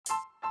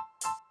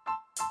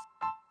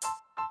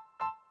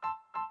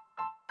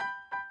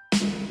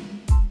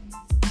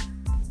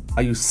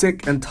Are you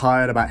sick and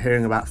tired about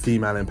hearing about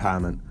female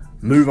empowerment?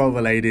 Move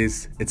over,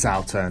 ladies, it's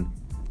our turn.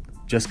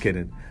 Just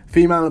kidding.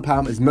 Female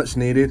empowerment is much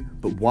needed,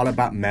 but what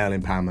about male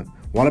empowerment?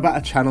 What about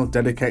a channel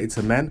dedicated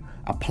to men,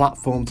 a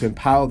platform to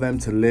empower them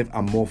to live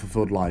a more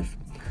fulfilled life?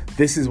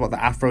 This is what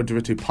the Afro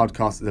Derivative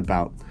podcast is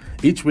about.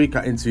 Each week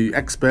I interview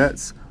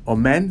experts or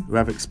men who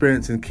have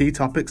experience in key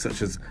topics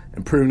such as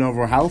improving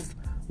overall health,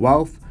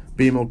 wealth,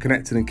 being more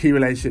connected in key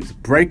relationships,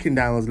 breaking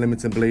down those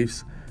limiting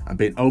beliefs, and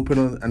being open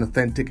and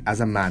authentic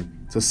as a man.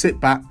 So sit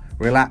back,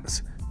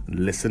 relax,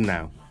 and listen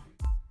now.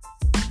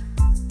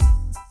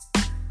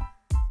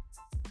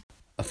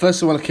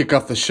 First, I want to kick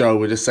off the show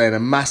with just saying a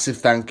massive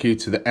thank you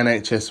to the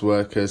NHS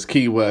workers,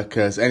 key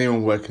workers,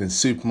 anyone working in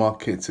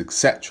supermarkets,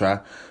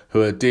 etc.,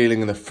 who are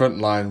dealing in the front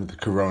line with the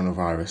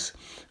coronavirus.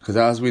 Because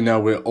as we know,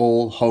 we're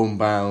all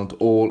homebound,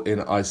 all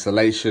in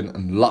isolation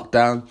and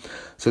lockdown.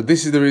 So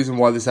this is the reason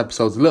why this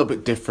episode's a little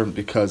bit different,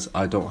 because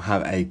I don't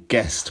have a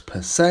guest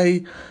per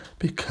se,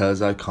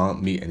 because I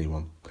can't meet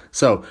anyone.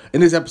 So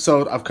in this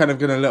episode, I've kind of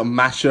done a little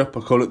mashup.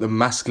 I call it the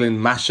masculine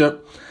mashup.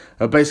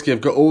 Basically,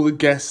 I've got all the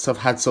guests I've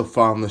had so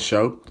far on the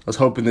show. I was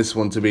hoping this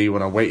one to be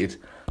when I waited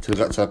till I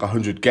got to like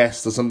 100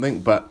 guests or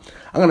something, but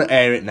I'm going to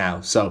air it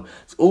now. So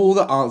it's all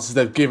the answers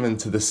they've given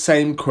to the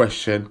same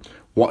question: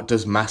 what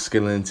does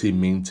masculinity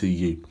mean to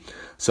you?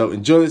 So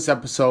enjoy this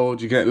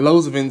episode. You get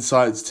loads of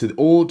insights to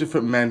all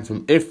different men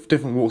from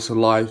different walks of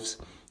life.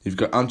 You've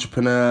got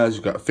entrepreneurs,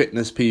 you've got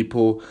fitness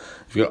people,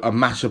 you've got a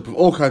mashup of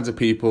all kinds of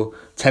people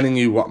telling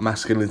you what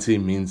masculinity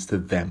means to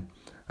them.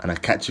 And I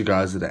catch you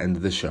guys at the end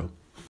of the show.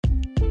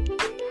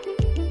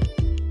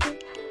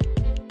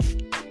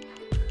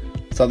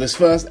 So this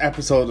first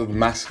episode of the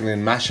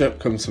Masculine Mashup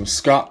comes from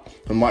Scott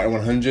from Mighty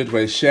 100,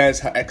 where he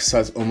shares how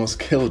exercise almost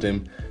killed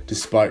him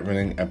despite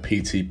running a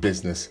PT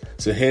business.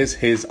 So here's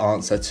his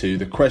answer to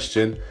the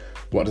question: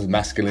 what does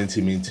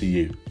masculinity mean to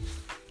you?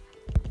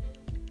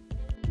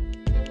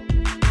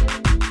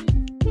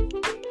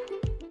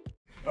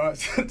 Alright,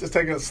 so just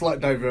taking a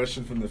slight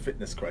diversion from the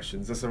fitness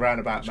questions, just around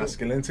about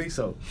masculinity.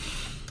 So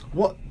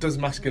what does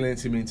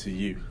masculinity mean to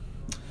you?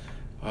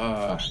 We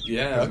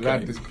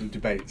had this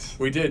debates.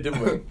 We did,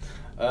 didn't we?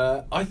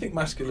 I think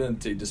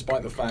masculinity,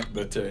 despite the fact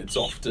that it's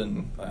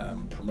often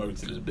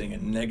promoted as being a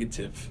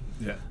negative,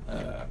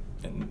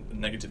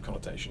 negative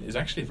connotation, is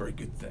actually a very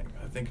good thing.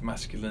 I think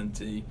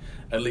masculinity,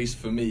 at least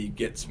for me,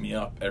 gets me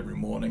up every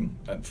morning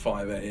at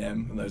 5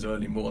 a.m. in those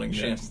early morning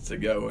shifts to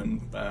go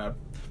and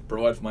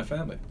provide for my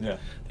family. I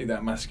think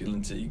that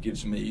masculinity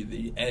gives me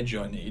the edge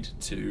I need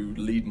to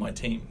lead my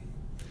team.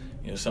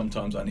 You know,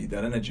 sometimes I need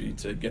that energy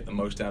to get the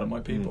most out of my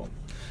people.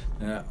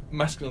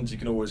 Masculinity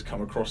can always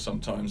come across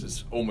sometimes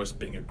as almost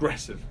being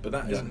aggressive, but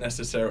that isn't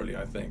necessarily,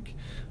 I think,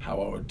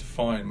 how I would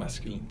define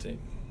masculinity.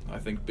 I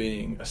think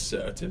being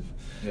assertive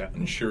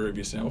and sure of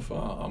yourself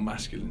are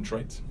masculine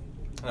traits.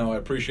 Now, I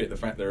appreciate the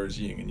fact there is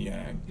yin and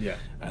yang,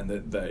 and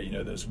that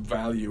there's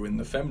value in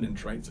the feminine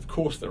traits. Of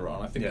course there are.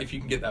 And I think if you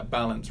can get that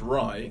balance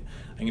right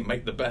and you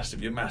make the best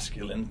of your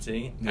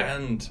masculinity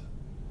and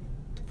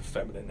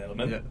feminine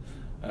element,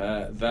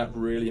 that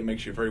really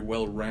makes you a very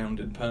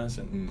well-rounded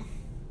person.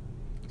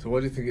 So why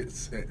do you think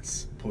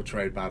it's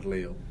portrayed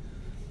badly? Or?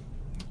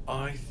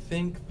 I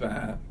think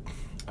that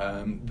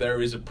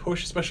there is a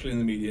push, especially in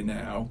the media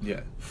now,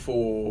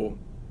 for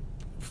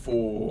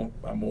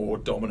a more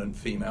dominant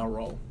female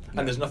role.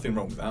 And there's nothing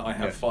wrong with that. I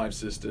have 5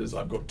 sisters.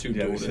 I've got 2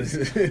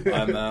 daughters.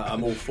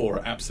 I'm all for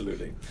it,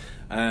 absolutely.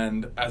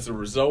 And as a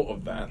result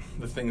of that,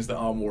 the things that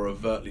are more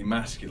overtly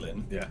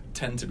masculine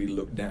tend to be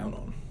looked down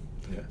on.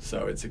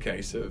 So it's a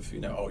case of,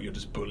 you're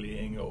just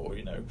bullying, or,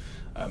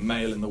 a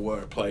male in the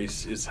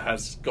workplace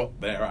has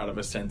got there out of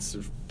a sense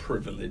of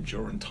privilege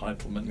or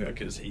entitlement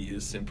because he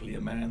is simply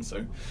a man.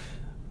 So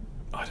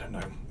I don't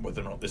know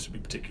whether or not this would be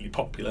particularly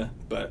popular,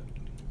 but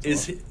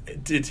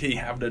did he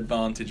have an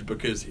advantage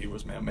because he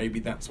was male? Maybe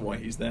that's why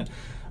he's there,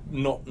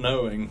 not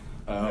knowing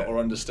or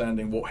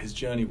understanding what his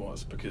journey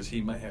was, because he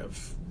may have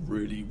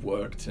really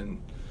worked and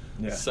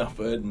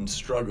suffered and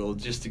struggled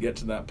just to get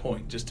to that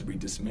point, just to be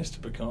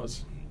dismissed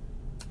because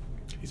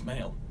he's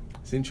male.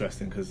 It's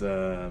interesting because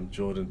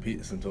Jordan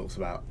Peterson talks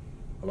about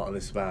a lot of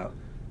this, about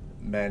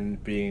men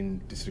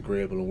being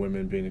disagreeable and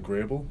women being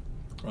agreeable,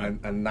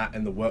 and that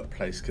in the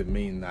workplace could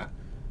mean that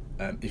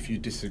if you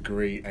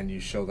disagree and you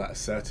show that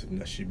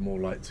assertiveness, you're more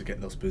likely to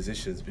get those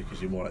positions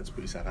because you're more likely to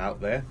put yourself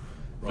out there,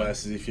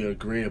 versus if you're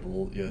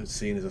agreeable, you're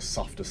seen as a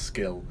softer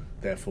skill,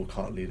 therefore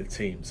can't lead a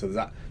team. So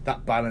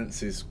that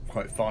balance is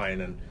quite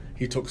fine, and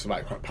he talks about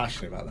it quite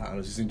passionate about that, and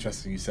it's just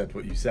interesting you said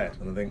what you said,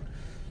 and I think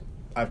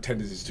I've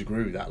tendencies to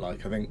agree with that.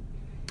 Like, I think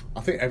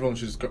everyone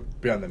should just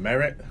be on their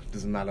merit.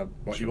 Doesn't matter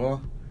what you are,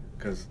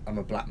 because I'm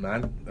a black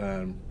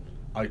man.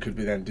 I could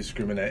be then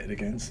discriminated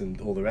against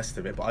and all the rest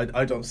of it. But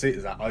I don't see it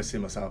as that. I see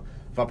myself,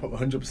 if I put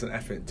 100%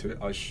 effort into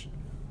it,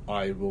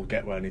 I will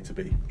get where I need to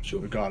be,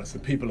 regardless.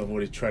 And people have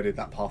already treaded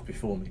that path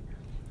before me.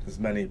 There's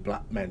many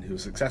black men who are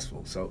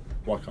successful, so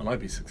why can't I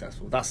be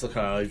successful? That's the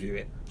kind of I view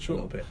it a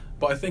little bit.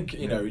 But I think,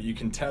 you know, you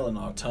can tell in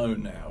our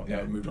tone now,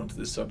 we've moved on to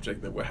this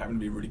subject, that we're having to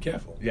be really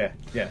careful.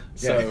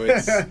 So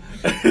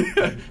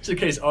it's a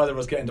case either of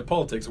us get into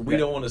politics, or we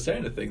don't want to say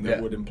anything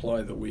that would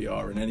imply that we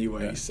are in any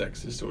way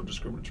sexist or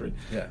discriminatory.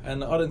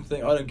 And I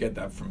don't get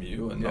that from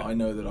you, and I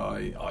know that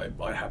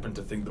I happen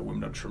to think that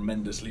women are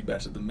tremendously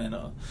better than men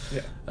are.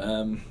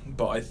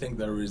 But I think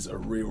there is a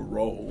real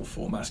role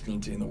for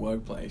masculinity in the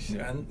workplace,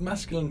 and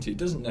masculinity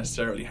doesn't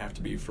necessarily have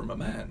to be from a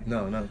man.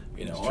 No.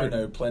 You know, I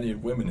know plenty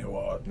of women who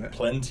are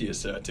plenty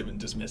assertive and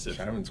dismissive.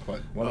 Sharon's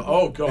quite one.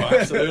 Oh god,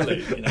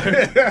 absolutely. You know,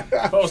 if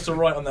I was to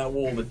write on that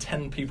wall the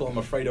 10 people I'm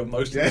afraid of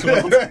most in this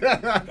world,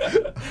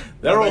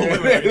 they're all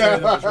women.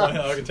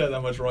 I can tell you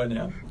that much right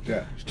now.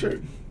 Yeah, it's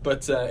true.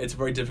 But it's a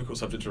very difficult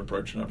subject to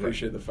approach, and I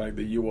appreciate the fact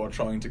that you are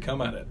trying to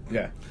come at it.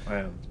 Yeah, I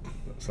am.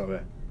 So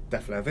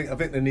definitely, I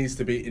think it needs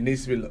to be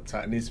looked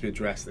at. It needs to be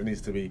addressed. There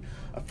needs to be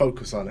a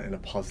focus on it in a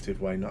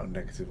positive way, not a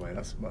negative way.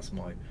 That's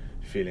my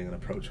feeling and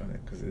approach on it,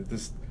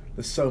 because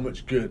there's so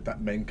much good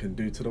that men can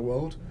do to the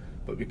world,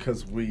 but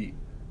because we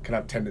can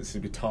have tendency to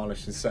be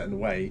tarnished in a certain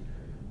way,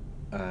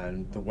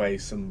 and the way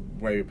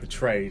we're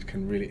portrayed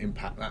can really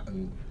impact that.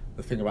 And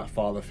the thing about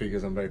father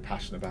figures, I'm very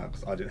passionate about,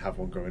 because I didn't have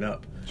one growing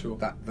up. Sure.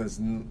 That there's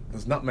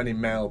not many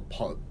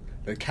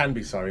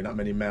not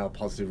many male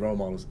positive role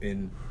models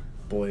in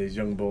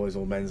young boys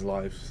or men's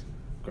lives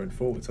going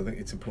forward. So I think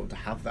it's important to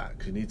have that,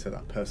 because you need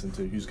that person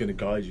who's going to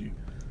guide you.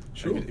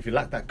 Sure. If you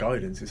lack that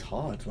guidance, it's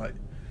hard.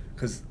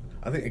 Because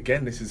I think,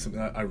 again, this is something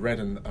I read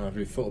and I've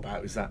really thought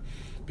about, is that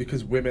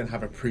because women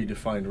have a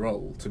predefined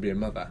role to be a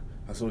mother,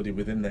 that's already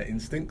within their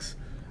instincts.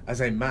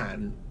 As a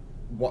man,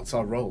 what's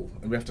our role?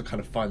 And we have to kind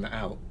of find that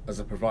out as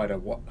a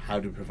provider. How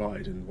do we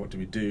provide, and what do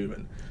we do?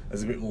 And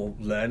there's a bit more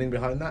learning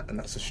behind that, and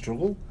that's a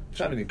struggle. If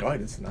you don't have any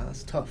guidance in that,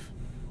 that's tough.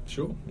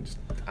 Sure. Just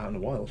out in the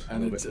wild.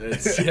 And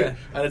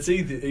it's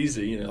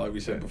easy, you know, like we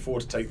said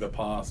before, to take the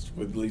path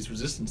with least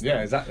resistance.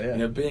 Yeah, exactly. Yeah. You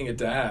know, being a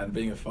dad,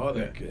 being a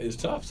father is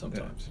tough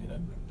sometimes. You know,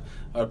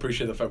 I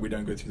appreciate the fact we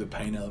don't go through the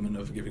pain element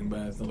of giving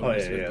birth and all the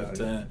rest of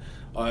it,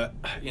 but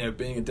you know,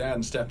 being a dad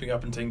and stepping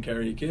up and taking care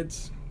of your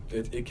kids,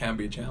 it can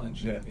be a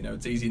challenge. Yeah. You know,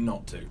 it's easy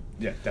not to.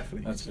 Yeah,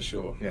 definitely. That's for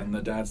sure. Yeah. And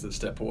the dads that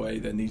step away,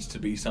 there needs to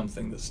be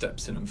something that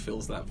steps in and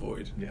fills that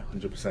void. Yeah,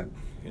 100%.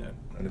 You know,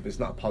 and if it's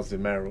not a positive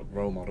male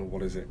role model,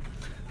 what is it?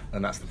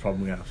 And that's the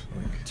problem we have.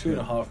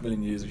 2.5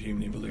 million years of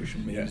human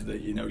evolution means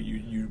that, you know,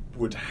 you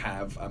would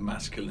have a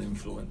masculine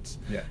influence.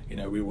 Yeah. You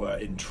know, we were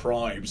in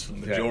tribes for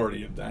the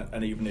majority of that,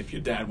 and even if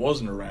your dad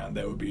wasn't around,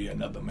 there would be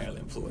another male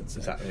influence.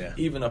 Exactly. Yeah.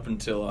 Even up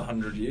until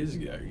 100 years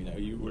ago, you know,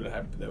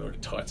 there were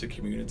tighter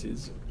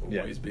communities.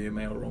 Always be a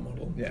male role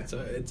model. Yeah.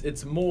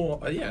 It's more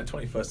a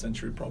 21st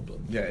century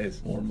problem. Yeah, it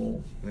is more and more.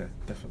 Yeah,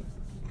 definitely.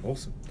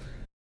 Awesome.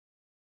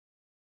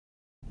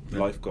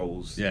 Life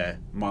goals,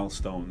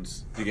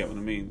 milestones. Do you get what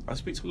I mean? I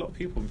speak to a lot of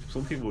people.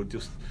 Some people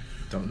just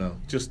don't know.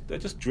 They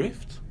just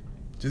drift.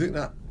 Do you think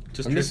that?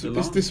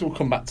 This will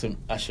come back to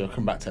I'll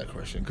come back to that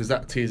question, because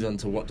that tees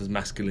onto what does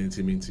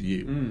masculinity mean to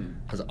you?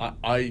 Because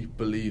I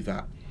believe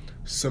that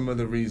some of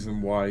the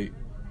reason why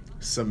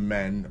some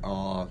men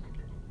are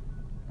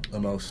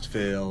almost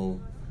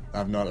feel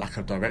have no lack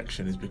of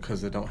direction is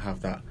because they don't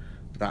have that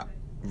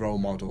role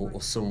model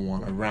or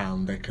someone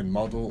around they can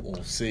model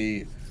or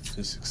see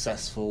who's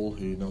successful,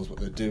 who knows what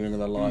they're doing in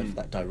their life,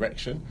 that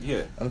direction.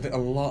 Yeah. And I think a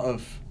lot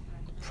of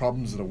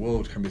problems of the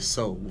world can be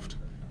solved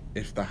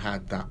if they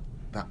had that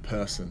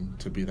person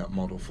to be that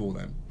model for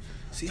them.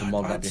 See, to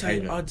model that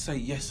behaviour. I'd say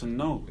yes and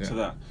no to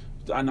that.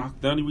 And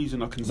the only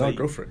reason I can say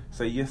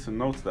yes and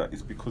no to that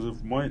is because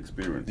of my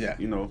experience. Yeah.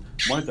 You know,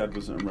 my dad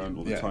wasn't around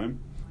all the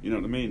time. You know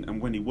what I mean?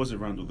 And when he was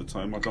around all the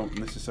time, I don't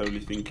necessarily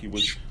think he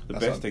was the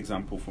best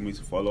example for me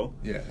to follow.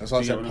 Yeah, that's why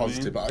I said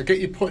positive. But I get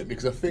your point,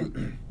 because I think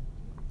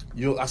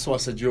that's why I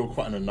said you're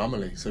quite an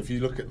anomaly. So if you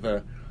look at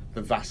the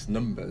vast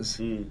numbers,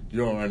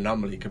 you're an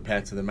anomaly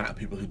compared to the amount of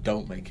people who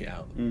don't make it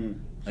out.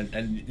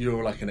 And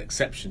you're like an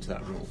exception to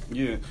that rule.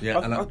 Yeah.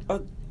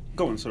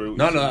 Go on, sorry.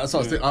 No, that's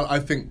what I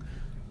think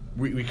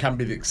we can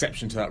be the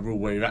exception to that rule,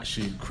 where you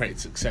actually create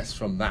success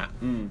from that,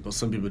 but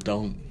some people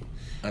don't.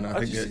 And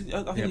I think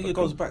it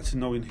goes back to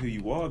knowing who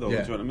you are, though. Do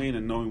you know what I mean?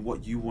 And knowing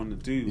what you want to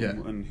do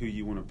and who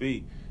you want to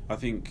be. I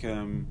think,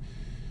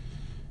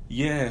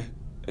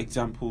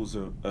 examples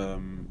are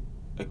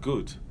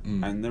good,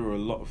 and there are a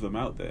lot of them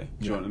out there.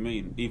 Do you know what I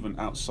mean? Even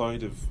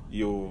outside of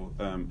your,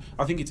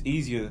 I think it's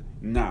easier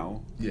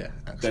now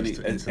than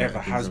it ever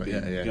has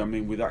been. You know what I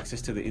mean? With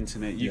access to the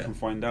internet, you can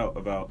find out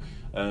about.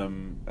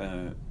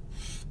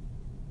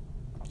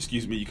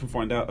 You can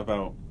find out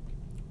about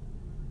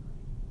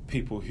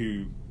people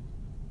who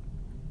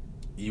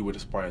you would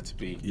aspire to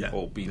be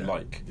or be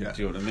like. Do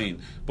you know what I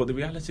mean? But the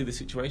reality of the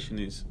situation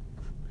is,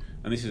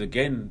 and this is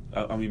again,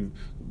 I mean,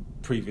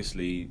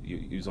 previously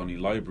you was only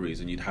libraries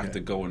and you'd have to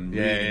go and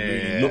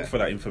really look for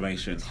that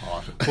information. It's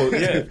hard.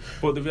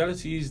 But the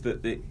reality is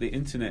that the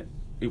internet,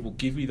 it will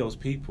give you those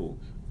people,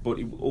 but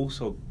it will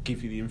also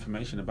give you the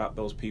information about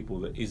those people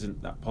that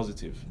isn't that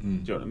positive. Do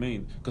you know what I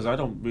mean? Because I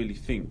don't really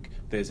think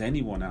there's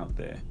anyone out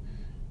there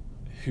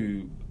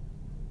who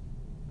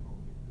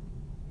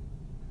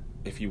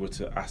if you were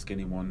to ask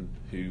anyone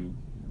who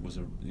was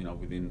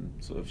within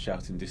sort of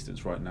shouting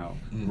distance right now,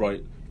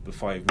 write the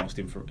 5 most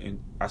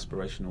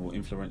aspirational,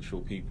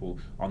 influential people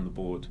on the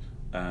board,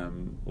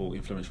 or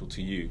influential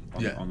to you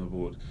on the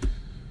board,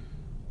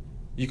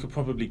 you could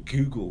probably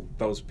Google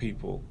those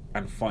people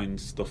and find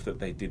stuff that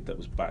they did that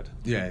was bad.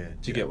 Do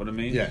you get what I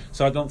mean?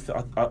 So I don't.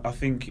 I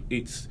think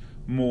it's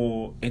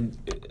more in.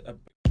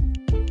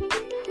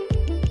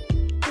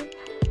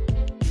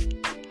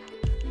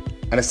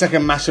 And the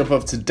second mashup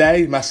of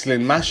today,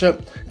 Masculine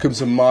Mashup, comes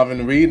from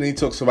Marvin Reed, and he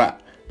talks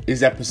about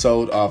his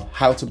episode of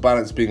how to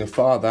balance being a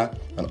father,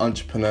 an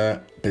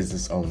entrepreneur,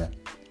 business owner.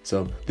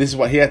 So this is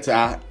what he had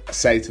to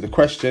say to the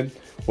question,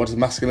 what does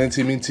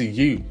masculinity mean to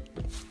you?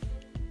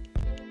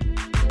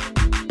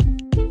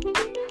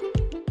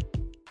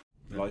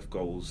 Life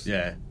goals,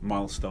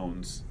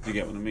 milestones. Do you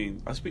get what I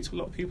mean? I speak to a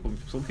lot of people.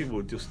 Some people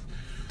just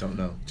don't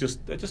know.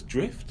 They just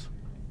drift.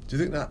 Do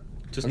you think that?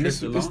 And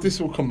this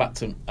will come back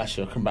to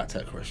I'll come back to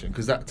that question,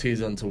 because that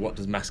tees on to what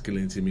does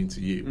masculinity mean to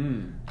you.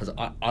 Because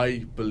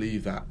I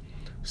believe that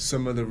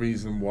some of the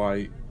reason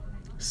why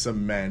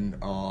some men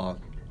are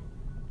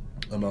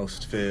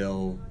almost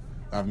feel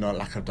have no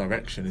lack of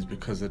direction is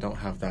because they don't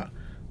have that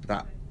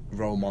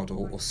role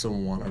model or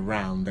someone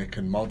around they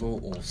can model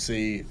or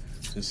see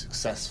who's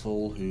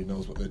successful, who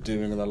knows what they're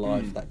doing in their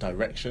life, that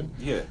direction.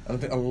 And I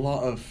think a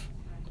lot of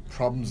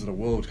problems in the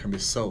world can be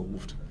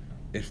solved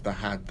if they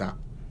had that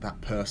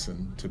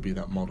person to be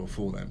that model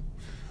for them.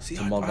 See,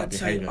 to model that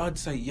behaviour. I'd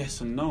say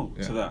yes and no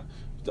to that.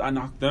 And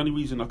the only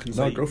reason I can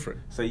say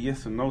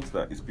yes and no to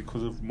that is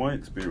because of my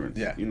experience.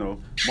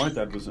 My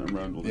dad wasn't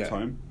around all the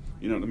time.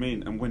 You know what I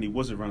mean? And when he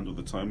was around all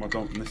the time, I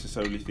don't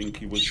necessarily think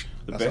he was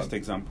the best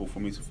example for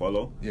me to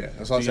follow.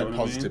 That's why I said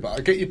positive. But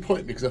I get your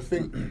point, because I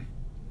think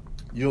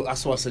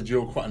that's why I said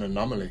you're quite an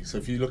anomaly. So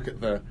if you look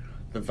at the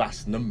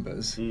vast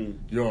numbers,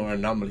 you're an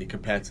anomaly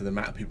compared to the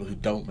amount of people who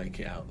don't make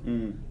it out.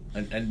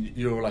 And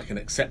you're like an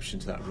exception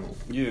to that rule.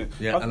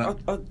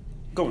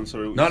 Go on,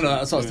 sorry. No,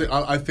 that's what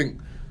I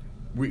think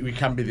we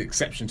can be the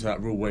exception to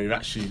that rule where you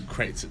actually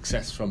create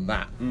success from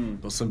that,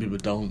 but some people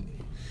don't.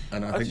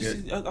 And I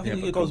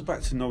think it goes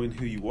back to knowing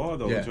who you are,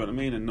 though. Do you know what I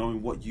mean? And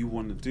knowing what you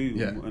want to do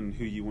and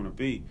who you want to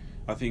be.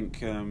 I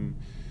think,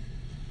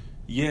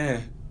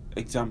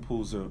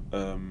 examples are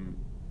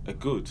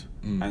good,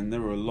 and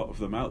there are a lot of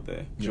them out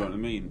there. Do you know what I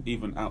mean?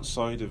 Even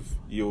outside of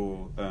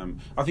your,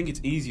 I think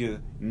it's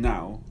easier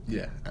now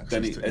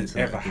than it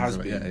ever has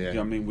been. You know what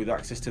I mean? With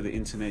access to the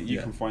internet,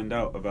 you can find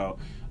out about.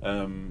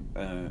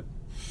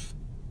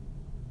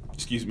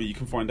 You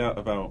can find out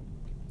about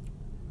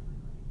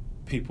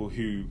people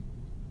who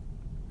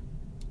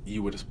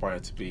you would aspire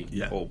to be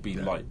or be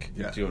like.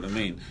 Do you know what I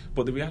mean?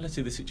 But the reality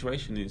of the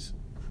situation is,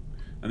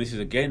 and this is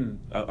again,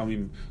 I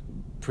mean,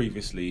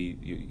 previously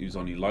you was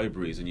only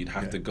libraries and you'd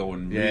have to go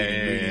and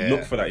really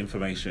look for that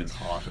information. It's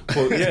hard.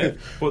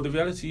 But the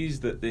reality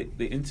is that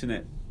the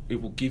internet,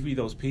 it will give you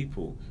those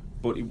people,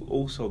 but it will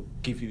also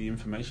give you the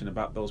information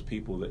about those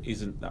people that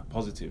isn't that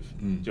positive.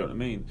 Do you know what I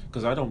mean?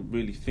 Because I don't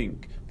really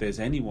think there's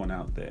anyone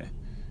out there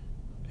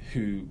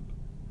who,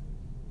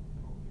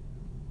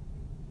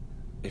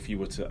 if you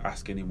were to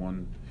ask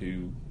anyone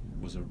who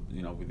was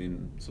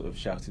within sort of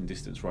shouting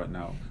distance right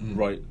now,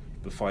 write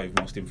the 5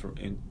 most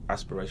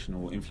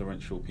aspirational,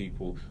 influential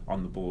people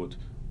on the board,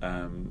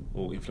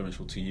 or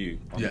influential to you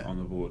on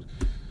the board,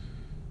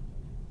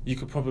 you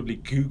could probably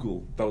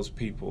Google those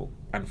people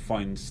and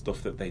find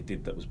stuff that they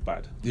did that was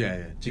bad. Do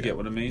you get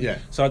what I mean?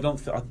 So I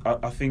don't.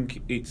 I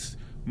think it's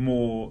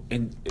more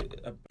in.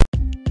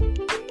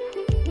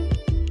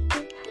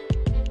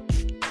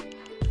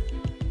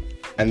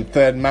 And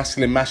third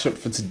masculine mashup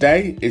for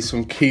today is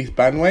from Keith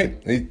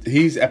Banwaite.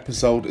 His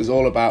episode is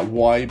all about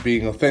why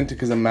being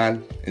authentic as a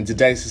man in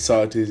today's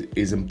society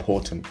is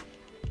important.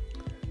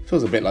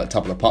 Feels a bit like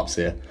Top of the Pops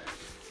here.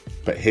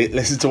 But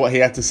listen to what he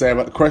had to say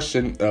about the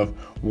question of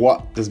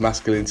what does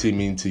masculinity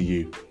mean to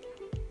you?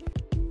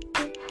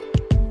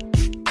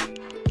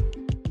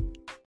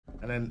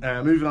 And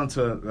then moving on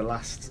to the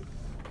last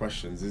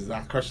questions, is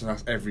that question I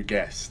ask every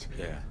guest.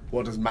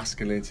 What does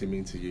masculinity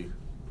mean to you?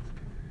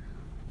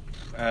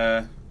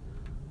 I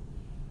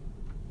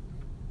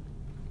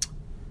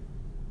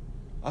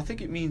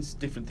think it means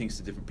different things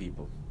to different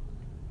people.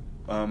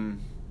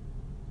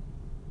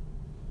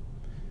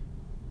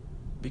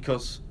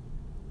 Because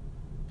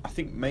I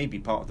think maybe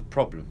part of the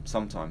problem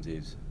sometimes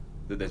is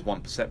that there's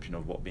one perception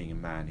of what being a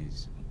man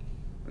is,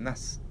 and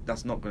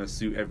that's not going to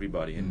suit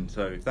everybody. And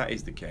so if that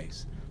is the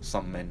case,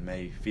 some men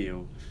may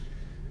feel,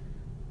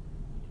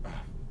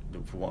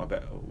 for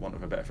want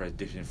of a better phrase,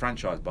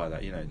 disenfranchised by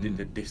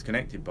that,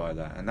 disconnected by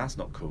that, and that's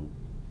not cool,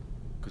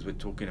 because we're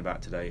talking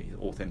about today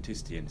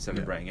authenticity and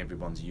celebrating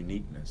everyone's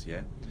uniqueness.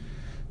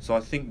 So I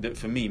think that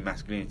for me,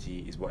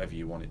 masculinity is whatever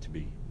you want it to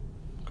be.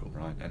 Cool.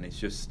 Right? And it's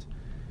just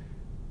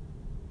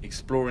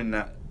exploring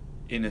that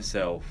inner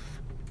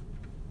self,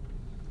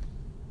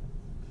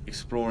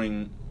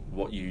 exploring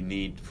what you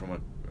need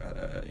from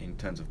in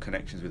terms of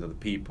connections with other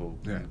people,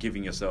 and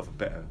giving yourself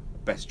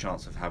best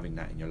chance of having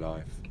that in your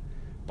life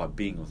by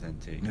being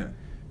authentic,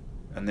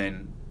 and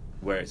then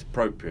where it's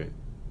appropriate,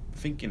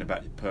 thinking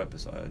about your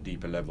purpose at a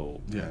deeper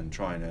level and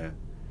trying to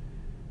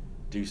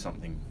do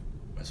something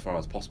as far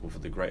as possible for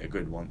the greater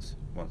good once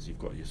you've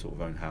got your sort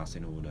of own house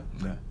in order.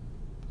 Yeah,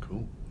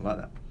 cool. I like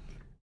that.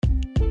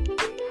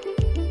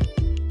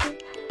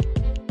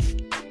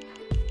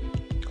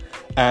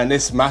 And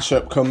this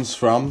mashup comes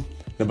from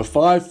number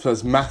 5.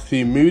 There's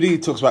Matthew Moody. He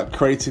talks about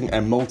creating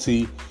a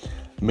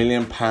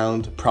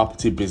multi-million-pound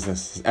property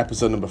business. This is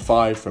episode number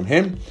 5 from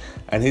him,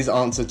 and his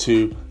answer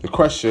to the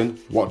question,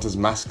 what does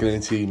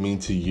masculinity mean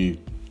to you?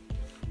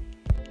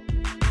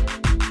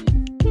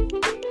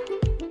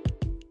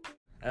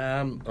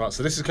 Right,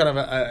 so this is kind of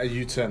a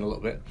U-turn a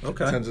little bit in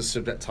terms of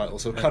subject title.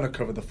 So we'll kind of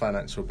cover the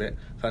financial bit,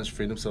 financial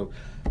freedom. So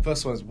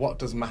first one is, what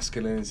does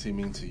masculinity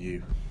mean to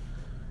you?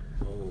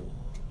 Oh,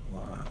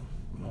 wow.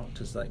 What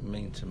does that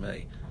mean to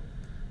me?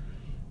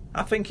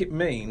 I think it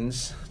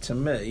means, to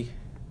me,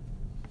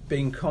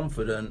 being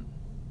confident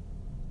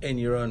in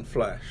your own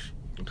flesh.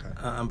 Okay.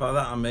 And by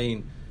that I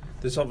mean,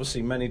 there's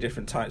obviously many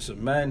different types of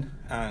men,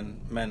 and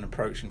men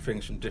approaching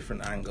things from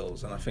different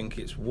angles. And I think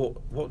it's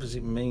what does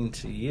it mean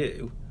to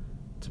you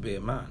to be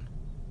a man?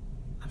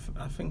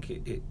 I think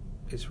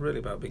it's really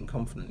about being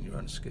confident in your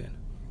own skin.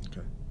 Okay,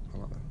 I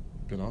like that.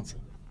 Good answer.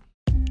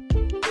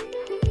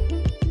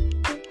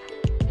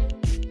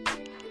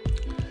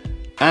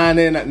 And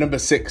in at number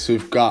 6,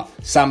 we've got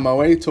Sam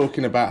Moe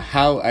talking about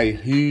how a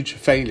huge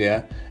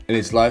failure in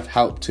his life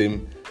helped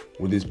him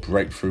with his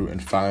breakthrough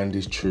and found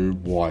his true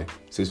why.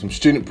 So it's from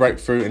Student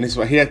Breakthrough, and this is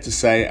what he had to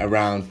say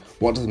around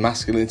what does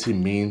masculinity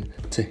mean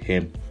to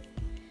him.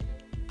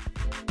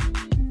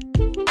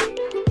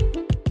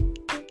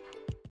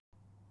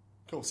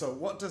 Cool. So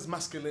what does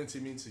masculinity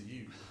mean to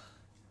you?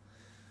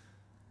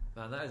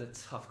 Man, that is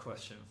a tough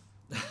question.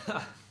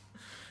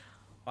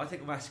 I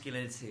think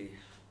masculinity...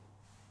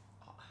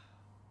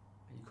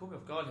 You caught me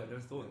off guard here, I've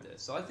never thought of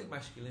this. So I think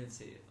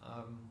masculinity...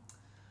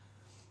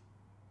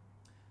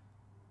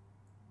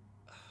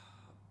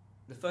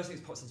 the first thing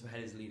that pops into my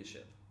head is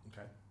leadership.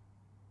 Okay.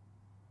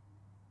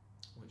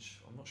 Which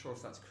I'm not sure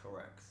if that's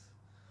correct.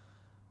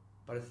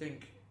 But I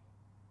think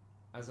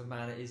as a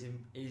man, it is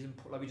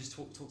important. Like we just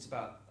talked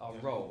about our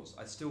roles.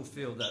 I still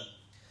feel that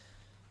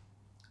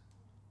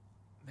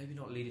maybe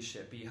not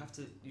leadership, but you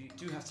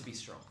do have to be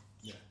strong.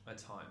 Yeah. At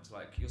times,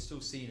 like you're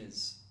still seen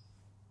as,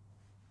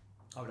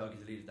 I would argue,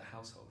 the leader of the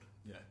household.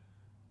 Yeah.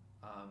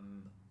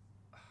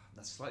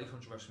 That's slightly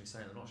controversial me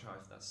saying. I'm not sure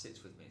if that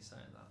sits with me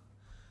saying that,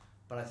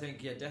 but I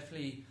think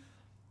definitely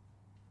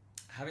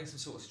having some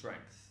sort of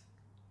strength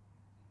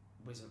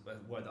was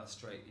a word that I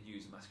straight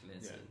use in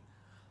masculinity. Yeah.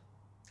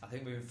 I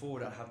think moving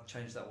forward, I'd have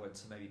changed that word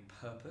to maybe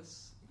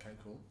purpose. Okay,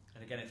 cool.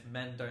 And again, if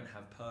men don't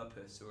have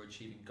purpose or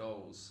achieving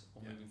goals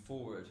or moving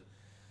forward,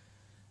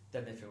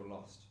 then they feel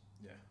lost.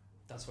 Yeah.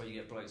 That's why you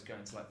get blokes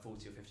going to like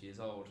 40 or 50 years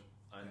old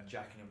and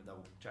jacking it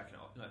off.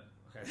 No,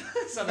 okay.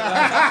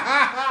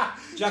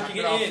 Jacking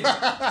it in.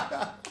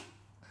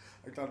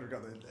 I'm glad we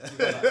got that in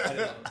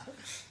there.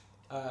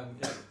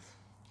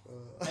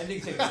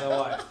 Anything to their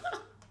wife.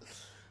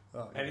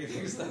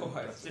 Anything to their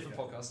wife. Different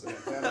podcast.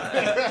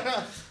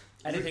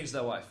 Anything to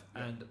their wife,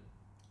 and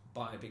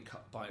buy a big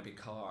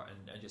car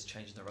and just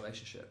changing their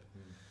relationship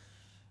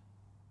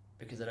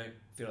because they don't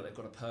feel like they've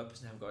got a purpose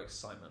and haven't got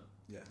excitement.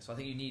 Yeah. So I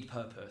think you need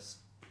purpose.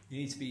 You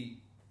need to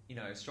be,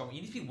 strong. You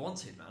need to be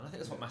wanted, man. I think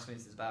that's what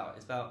masculinity is about.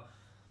 It's about.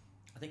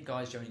 I think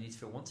guys generally need to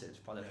feel wanted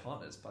by their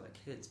partners, by their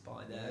kids,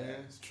 by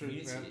their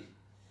community.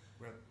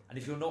 Yeah. And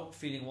if you're not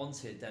feeling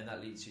wanted, then that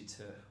leads you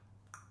to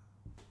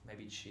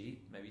maybe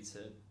cheat, maybe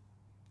to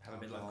have a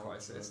midlife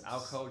crisis,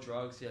 alcohol,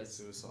 drugs,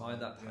 suicide, mind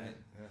that pain.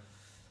 Yeah.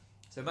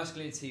 So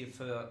masculinity,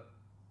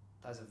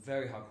 that's a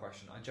very hard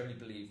question. I generally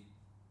believe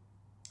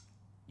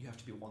you have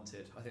to be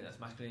wanted. I think that's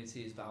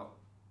masculinity is about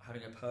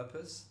having a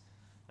purpose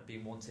and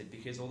being wanted,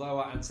 because although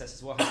our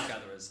ancestors were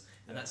hunter-gatherers,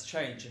 and that's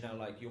changed,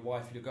 like your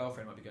wife and your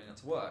girlfriend might be going out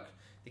to work,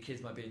 the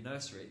kids might be in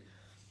nursery,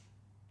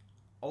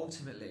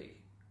 ultimately,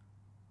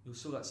 you'll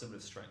still that symbol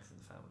of strength in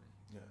the family.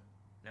 Yeah.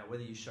 Now,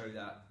 whether you show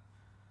that,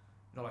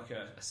 not like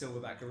a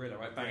silverback gorilla,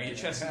 right, banging your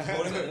chest in the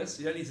morning like this,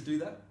 you don't need to do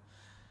that.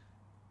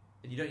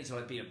 And you don't need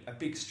to be a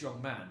big,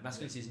 strong man.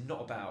 Masculinity is not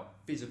about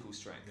physical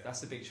strength. Yeah. That's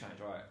the big change.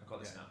 All right, I've got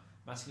this now.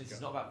 Masculinity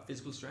is not about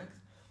physical strength.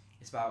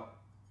 It's about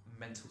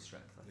mental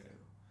strength, I think.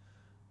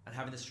 And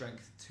having the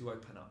strength to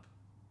open up,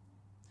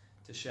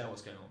 to share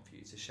what's going on for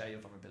you, to share your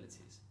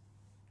vulnerabilities.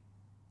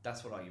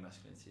 That's what I argue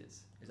masculinity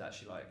is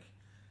actually like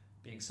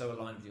being so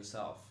aligned with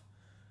yourself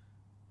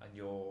and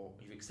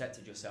you've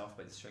accepted yourself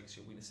by the strengths,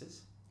 your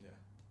weaknesses,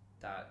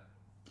 that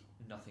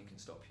nothing can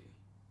stop you.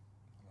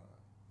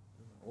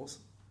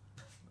 Awesome.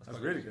 That's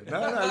really good.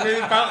 No, really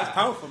it's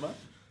powerful, man.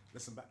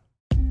 Listen back.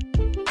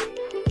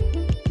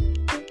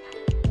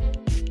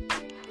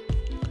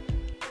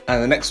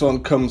 And the next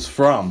one comes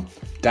from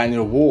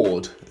Daniel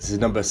Ward. This is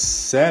number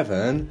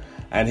 7,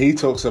 and he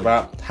talks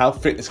about how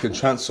fitness can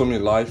transform your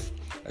life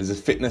as a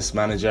fitness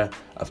manager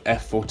of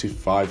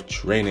F45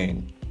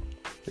 training.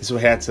 This is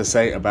what he had to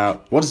say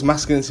about what does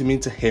masculinity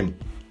mean to him.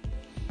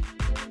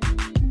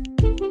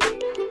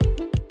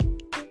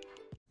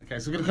 Okay,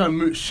 so we're going to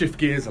kind of shift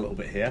gears a little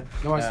bit here.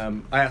 Nice.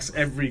 I ask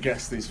every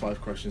guest these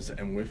 5 questions to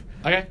end with.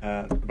 Okay.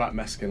 About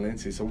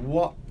masculinity. So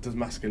what does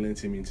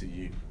masculinity mean to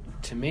you?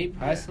 To me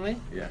personally,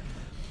 Yeah.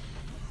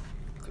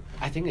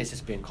 I think it's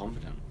just being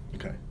confident.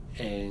 Okay.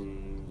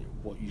 In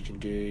what you can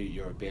do,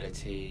 your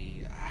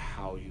ability,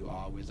 how you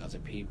are with other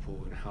people,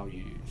 and how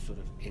you sort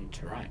of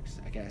interact.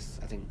 I guess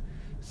I think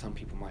some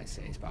people might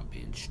say it's about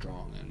being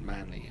strong and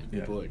manly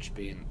and butch,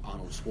 being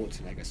Arnold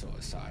Schwarzenegger sort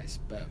of size,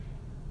 but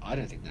I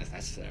don't think that's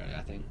necessary.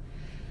 I think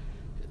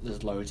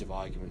there's loads of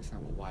arguments now.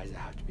 Well, why does it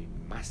have to be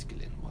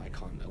masculine? Why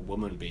can't a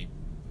woman be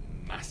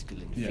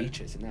masculine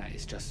features? And that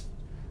is just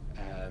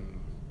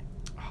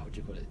how do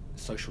you call it?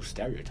 Social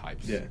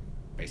stereotypes. Yeah.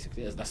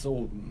 Basically, that's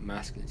all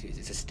masculinity is.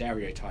 It's a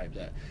stereotype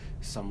that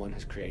someone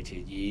has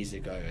created years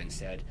ago and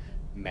said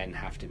men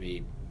have to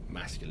be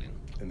masculine.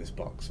 In this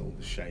box, all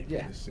the shape.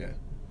 Yeah.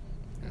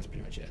 That's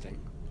pretty much it, I think.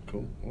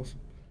 Cool. Awesome.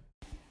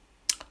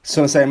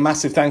 So I want to say a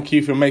massive thank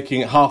you for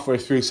making it halfway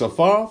through so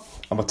far.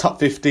 I'm a top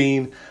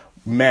 15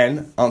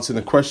 men answering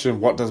the question,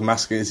 what does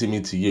masculinity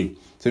mean to you?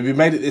 So if you've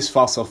made it this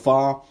far so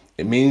far,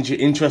 it means you're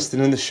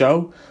interested in the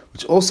show,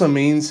 which also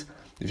means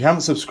if you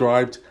haven't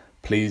subscribed,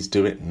 please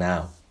do it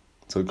now.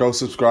 So go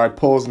subscribe,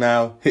 pause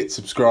now, hit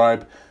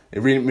subscribe. It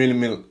would really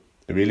mean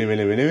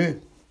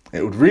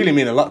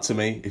a lot to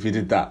me if you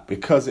did that,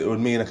 because it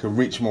would mean I could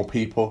reach more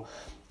people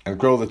and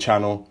grow the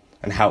channel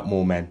and help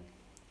more men.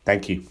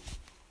 Thank you.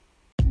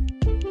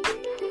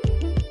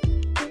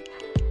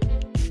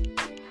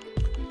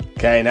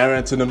 Okay, now we're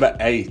on to number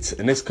 8,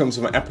 and this comes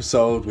from an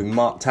episode with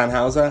Mark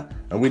Tannhauser,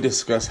 and we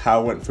discuss how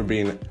I went from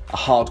being a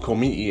hardcore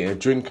meat eater,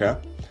 drinker,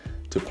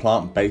 to a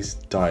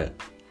plant-based diet.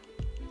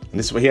 And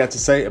this is what he had to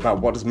say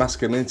about what does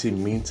masculinity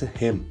mean to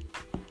him.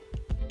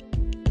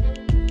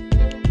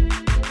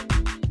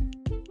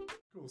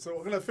 Cool. So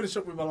we're going to finish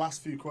up with my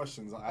last few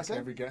questions I ask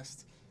every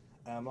guest.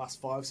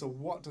 Last 5. So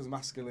what does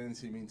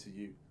masculinity mean to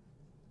you?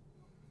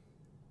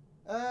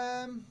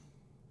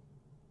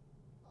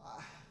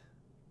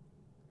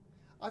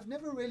 I've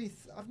never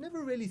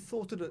really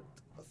thought of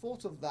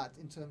that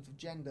in terms of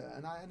gender,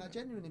 and I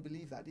genuinely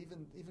believe that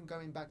even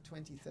going back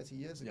 20, 30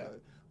 years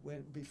ago,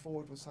 when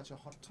before it was such a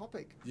hot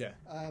topic.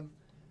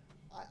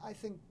 I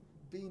think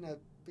being a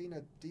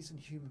decent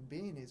human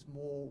being is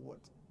more what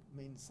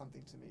means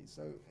something to me.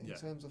 So in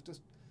terms of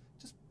just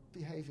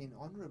behaving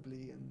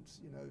honorably and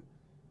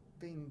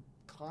being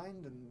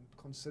kind and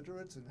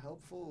considerate and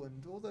helpful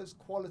and all those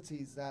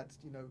qualities that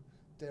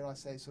dare I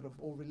say, sort of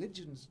all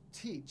religions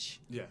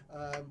teach,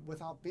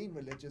 without being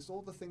religious,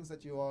 all the things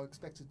that you are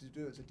expected to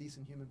do as a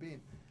decent human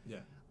being.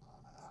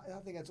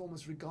 I think that's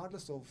almost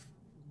regardless of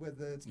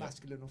whether it's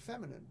masculine or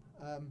feminine.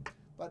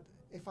 But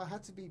if I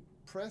had to be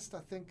pressed,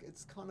 I think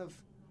it's kind of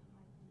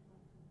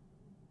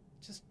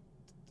just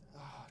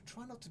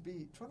try not to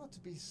be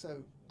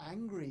so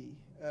angry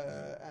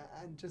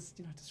and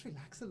just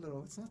relax a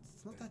little. It's not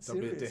that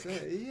serious.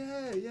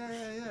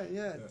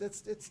 Yeah.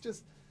 It's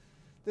just.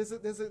 There's I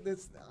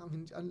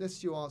mean,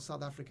 unless you are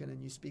South African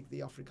and you speak the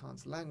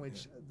Afrikaans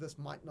language, this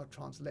might not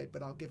translate,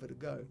 but I'll give it a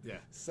go.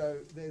 So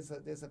there's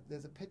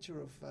a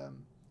picture of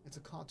it's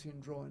a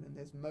cartoon drawing, and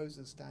there's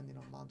Moses standing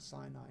on Mount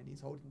Sinai, and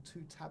he's holding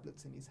 2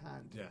 tablets in his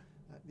hand.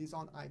 These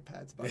aren't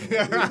iPads, by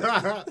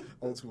the way.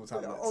 Old school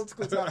tablets. Old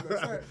school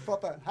tablets.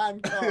 Proper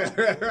hand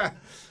carved.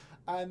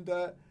 And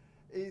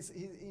he's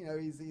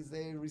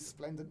there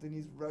resplendent in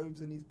his robes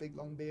and his big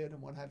long beard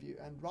and what have you.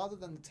 And rather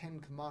than the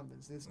 10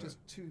 commandments, there's just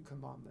 2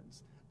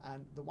 commandments.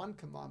 And the one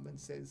commandment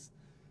says,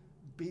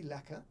 be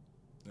lekker,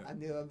 and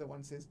the other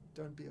one says,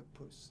 don't be a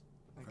puss.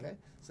 Okay?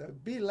 So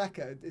be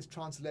lekker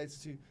translates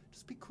to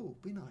just be cool,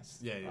 be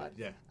nice.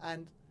 Right?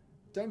 And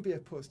don't be a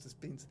puss just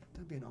means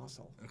don't be an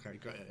arsehole. Okay,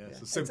 got it.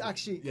 So it's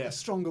actually a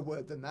stronger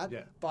word than that,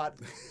 but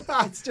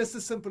it's just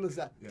as simple as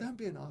that. Don't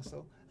be an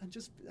arsehole and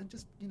just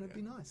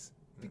be nice,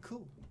 be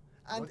cool.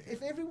 And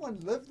if everyone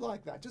lived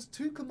like that, just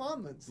 2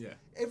 commandments,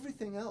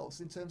 everything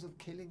else in terms of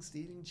killing,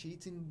 stealing,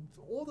 cheating,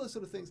 all those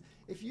sort of things,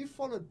 if you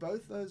followed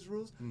both those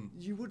rules,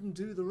 you wouldn't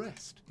do the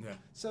rest.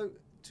 So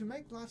to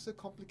make life so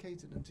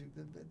complicated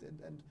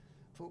and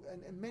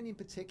men in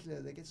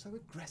particular, they get so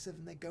aggressive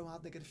and they go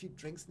out, they get a few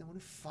drinks and they want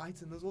to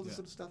fight and there's all this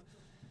sort of stuff.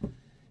 It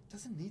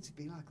doesn't need to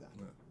be like that.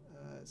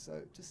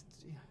 So just,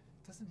 it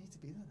doesn't need to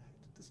be like that.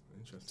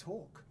 Just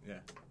talk.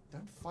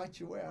 Don't fight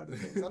your way out of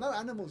things. I know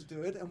animals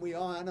do it, and we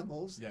are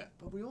animals.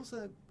 But we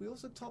also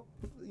top,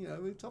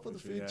 we're top of the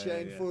food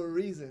chain for a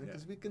reason,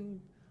 because we can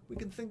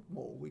think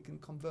more, we can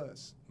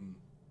converse.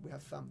 We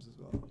have thumbs as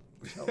well,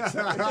 which helps.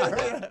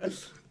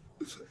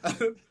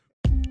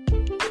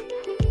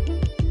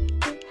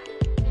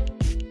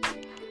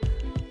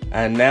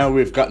 And now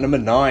we've got number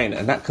 9,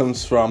 and that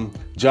comes from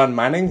John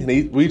Manning,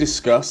 and we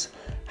discuss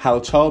how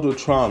childhood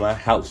trauma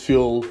helps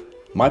fuel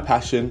my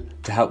passion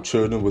to help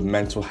children with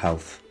mental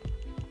health.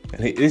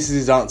 And this is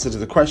his answer to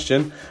the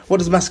question, what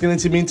does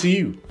masculinity mean to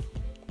you?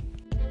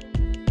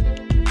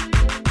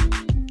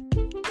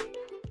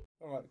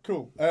 All right,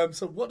 cool.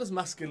 So what does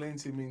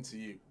masculinity mean to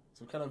you?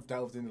 So we kind of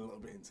delved in a little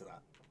bit into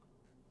that.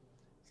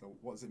 So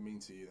what does it mean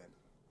to you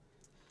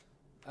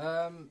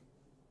then?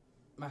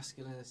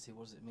 masculinity,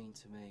 what does it mean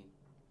to me?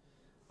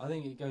 I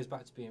think it goes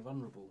back to being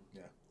vulnerable.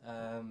 Yeah.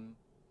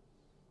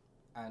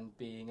 And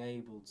being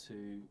able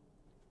to,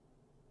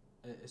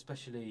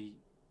 especially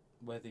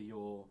whether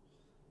you're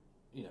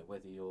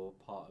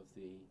part of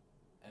the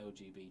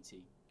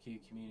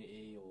LGBTQ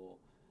community or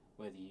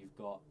whether you've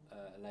got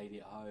a lady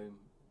at home,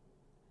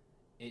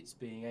 it's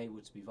being able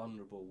to be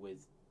vulnerable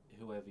with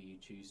whoever you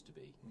choose to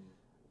be,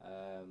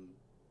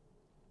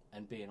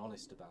 and being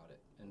honest about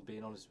it, and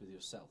being honest with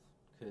yourself,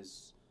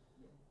 because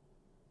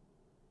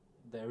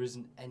there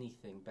isn't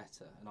anything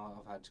better. And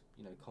I've had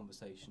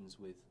conversations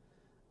with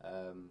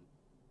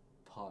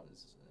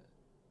partners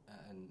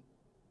and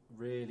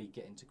really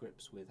getting to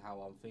grips with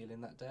how I'm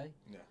feeling that day.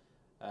 Yeah.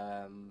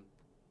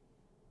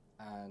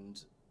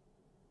 And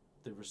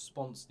the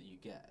response that you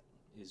get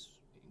is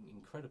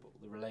incredible.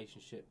 The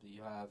relationship that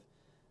you have,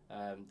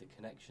 the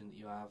connection that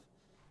you have,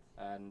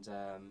 and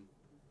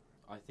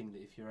I think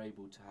that if you're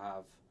able to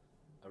have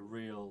a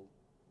real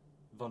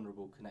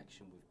vulnerable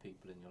connection with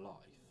people in your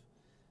life,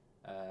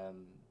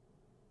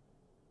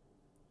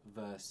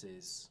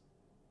 versus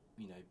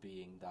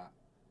being that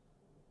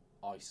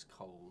ice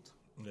cold,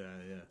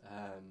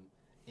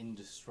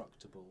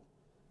 indestructible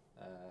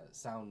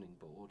sounding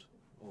board,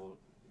 or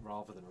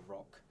rather than a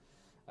rock,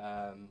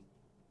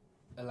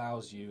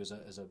 allows you as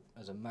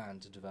a man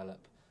to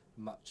develop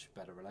much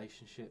better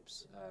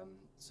relationships.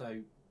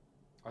 So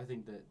I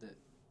think that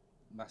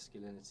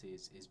masculinity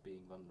is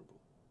being vulnerable,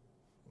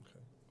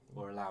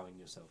 or allowing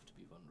yourself to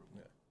be vulnerable.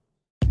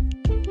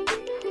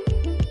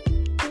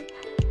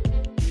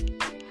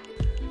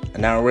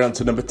 And now we're on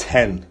to number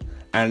 10,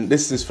 and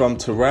this is from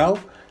Terrell,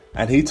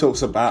 and he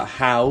talks about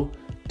how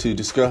to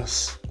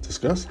discuss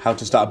how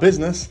to start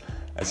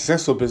a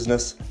successful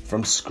business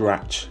from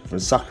scratch, from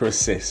Soccer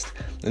Assist.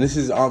 And this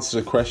is the answer to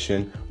the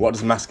question, what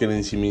does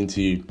masculinity mean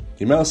to you?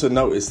 You may also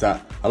notice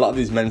that a lot of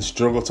these men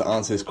struggle to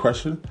answer this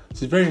question.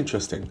 This is very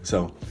interesting.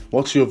 So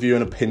what's your view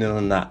and opinion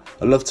on that?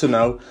 I'd love to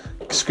know.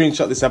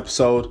 Screenshot this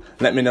episode,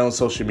 let me know on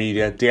social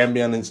media, DM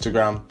me on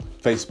Instagram,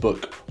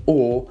 Facebook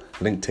or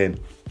LinkedIn.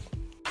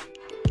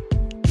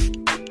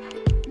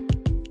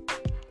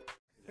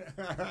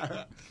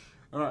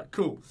 All right,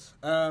 cool.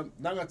 Now I'm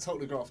going to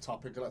totally go off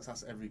topic. I like to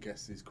ask every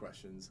guest these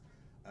questions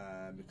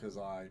because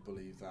I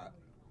believe that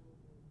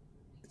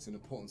it's an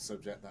important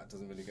subject that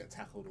doesn't really get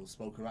tackled or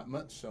spoken about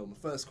much. So my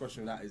first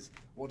question with that is,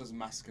 what does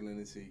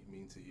masculinity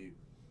mean to you?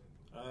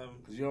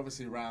 Because you're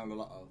obviously around a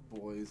lot of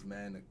boys,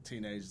 men,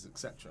 teenagers,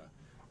 etc.,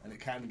 and it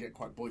can get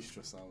quite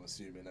boisterous, I'm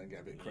assuming, and get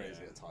a bit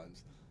crazy at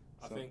times.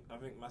 I think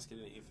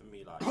masculinity for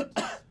me, like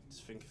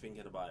just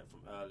thinking about it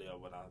from earlier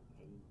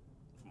from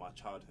my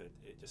childhood,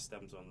 it just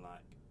stems on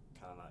like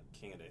kind of like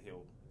king of the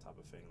hill type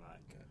of thing,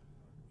 like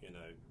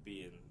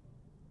being,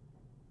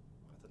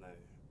 I don't know,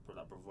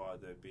 like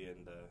bravado,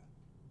 being the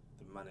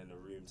man in the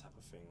room type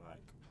of thing, like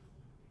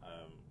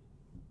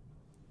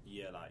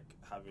like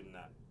having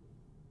that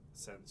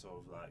sense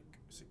of like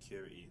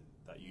security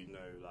that like, do you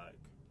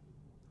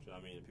know what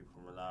I mean, people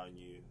can rely on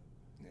you,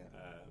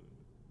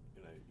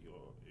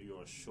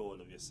 you're assured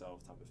of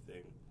yourself type of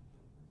thing,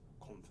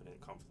 confident,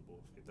 comfortable.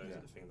 I think those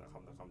are the things that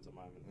come to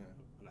mind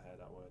when I hear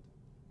that word.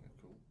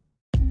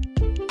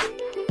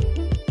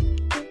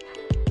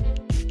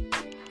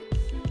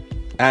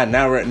 And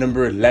now we're at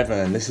number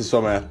 11. This is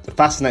from a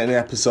fascinating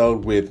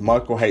episode with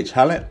Michael H.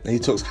 Hallett. He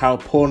talks how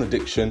porn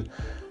addiction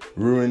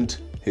ruined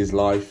his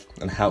life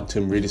and helped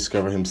him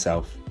rediscover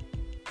himself.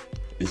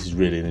 This is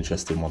really an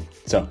interesting one.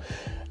 So,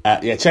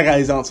 check out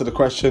his answer to the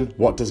question,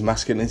 what does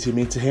masculinity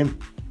mean to him?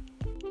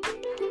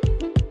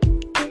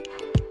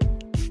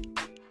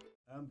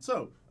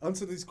 So,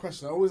 answer these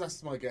questions. I always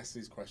ask my guests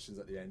these questions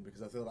at the end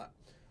because I feel that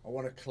I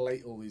want to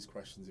collate all these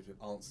questions,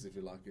 answers, if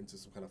you like, into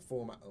some kind of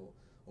format or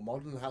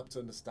model and help to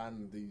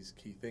understand these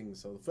key things.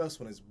 So the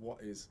first one is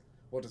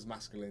what does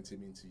masculinity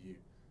mean to you?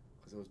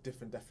 Because there was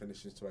different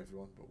definitions to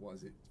everyone, but what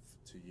is it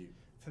to you?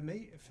 For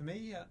me,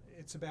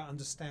 it's about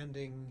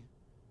understanding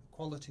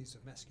qualities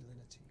of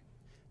masculinity.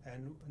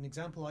 And an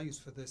example I use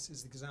for this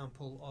is the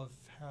example of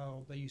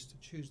how they used to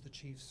choose the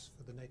chiefs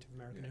for the Native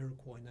American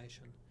Iroquois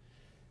Nation.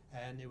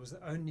 And it was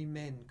that only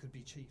men could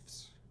be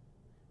chiefs,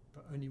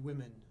 but only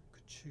women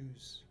could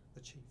choose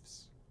the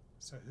chiefs.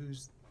 So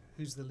who's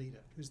the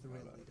leader? Who's the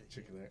real leader?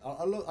 Chicken egg.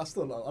 I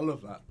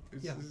love that.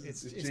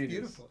 It's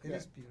beautiful. It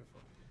is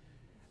beautiful.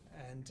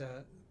 And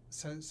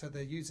so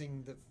they're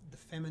using the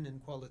feminine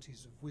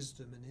qualities of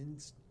wisdom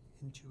and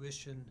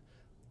intuition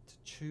to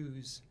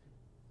choose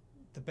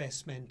the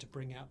best men to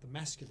bring out the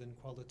masculine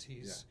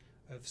qualities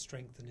of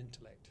strength and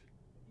intellect.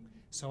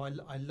 So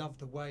I love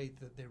the way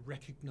that they're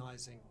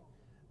recognizing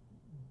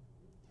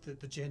that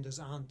the genders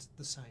aren't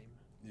the same.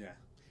 Yeah.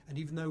 And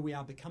even though we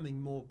are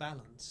becoming more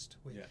balanced,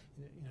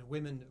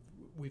 women,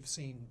 we've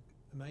seen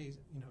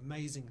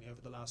amazingly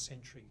over the last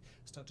century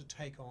start to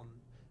take on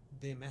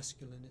their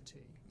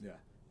masculinity. Yeah.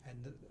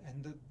 And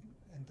the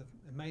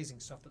amazing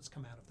stuff that's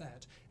come out of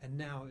that. And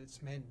now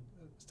it's men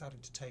starting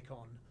to take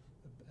on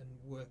and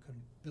work and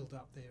build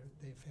up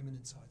their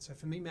feminine side. So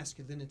for me,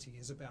 masculinity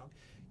is about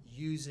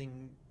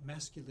using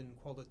masculine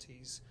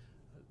qualities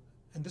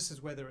and this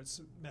is whether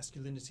it's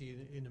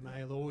masculinity in a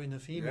male or in a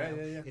female.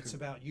 It's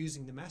about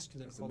using the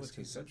masculine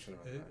qualities of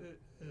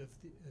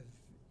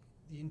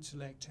the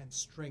intellect and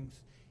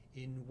strength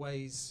in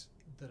ways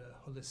that are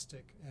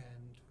holistic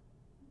and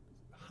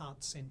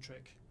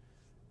heart-centric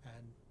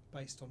and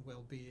based on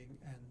well-being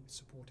and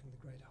supporting the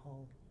greater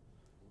whole.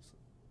 Awesome.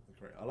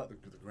 I like the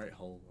great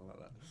whole. I like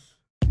that.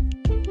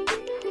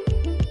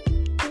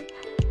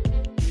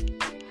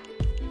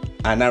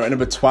 And now at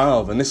number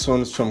 12, and this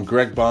one's from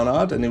Greg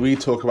Barnard, and we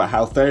talk about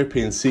how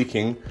therapy and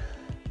seeking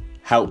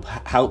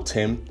helped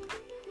him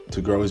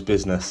to grow his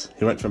business.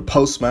 He went from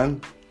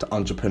postman to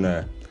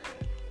entrepreneur.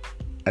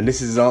 And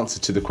this is his answer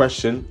to the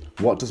question,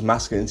 what does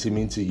masculinity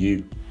mean to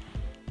you?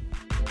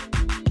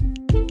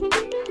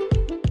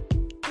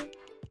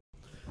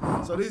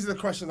 So these are the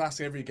questions I ask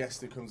every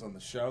guest who comes on the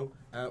show.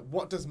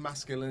 What does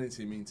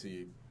masculinity mean to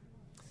you?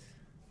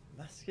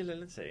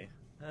 Masculinity?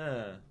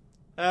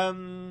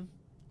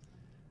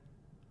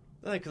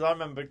 Because I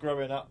remember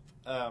growing up,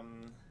 I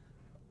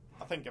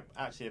think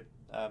actually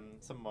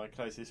some of my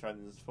closest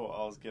friends thought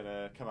I was going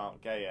to come out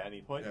gay at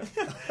any point.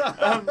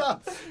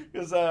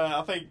 Because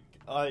I think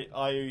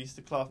I used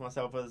to class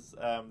myself as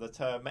the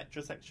term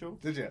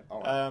metrosexual. Did you?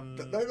 Oh,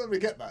 don't let me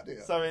get that, do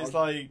you? So it's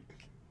like...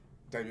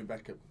 David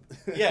Beckham.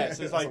 Yeah,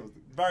 so it's like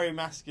very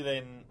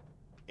masculine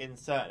in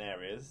certain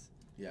areas.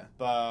 Yeah.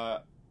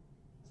 But...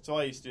 So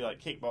I used to do like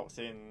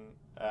kickboxing,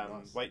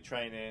 weight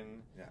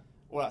training,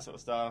 all that sort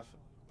of stuff.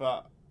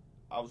 But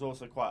I was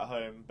also quite at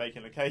home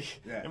baking a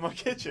cake in my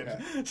kitchen.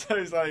 Yeah. So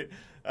it's like...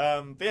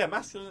 but yeah,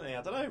 masculinity,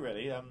 I don't know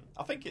really.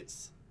 I think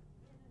it's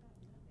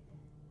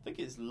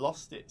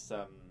lost its...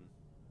 I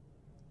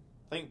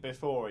think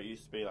before it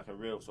used to be like a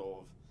real sort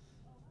of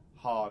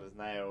hard as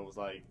nails,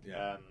 like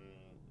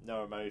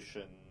no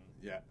emotion,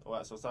 all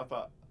that sort of stuff.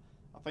 But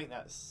I think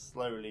that's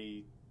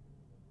slowly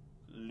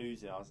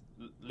leaving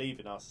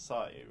our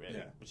society,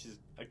 really, which is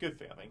a good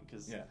thing, I think,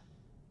 because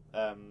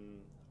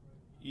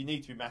you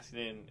need to be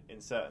masculine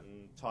in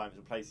certain times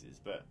and places,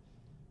 but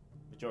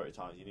majority of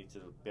times you need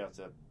to be able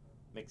to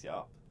mix it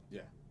up.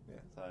 Yeah.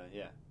 So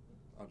yeah,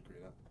 I'd agree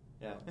with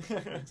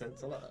that. Yeah, makes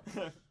sense. I like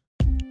that.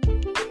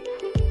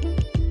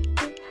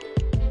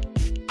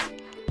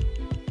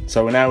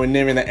 So we're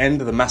nearing the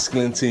end of the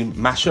masculinity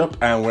mashup,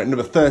 and we're at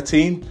number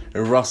 13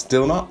 with Ross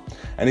Dilnott,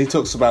 and he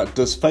talks about,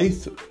 does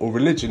faith or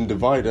religion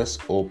divide us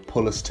or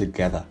pull us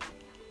together?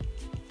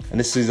 And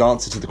this is his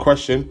answer to the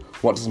question,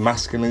 what does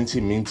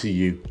masculinity mean to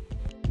you?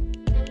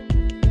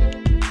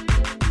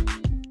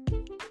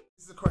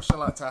 This is a question I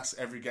like to ask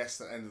every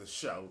guest at the end of the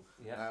show.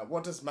 Yeah.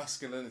 What does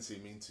masculinity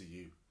mean to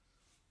you?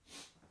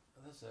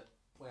 That's it.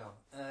 Well,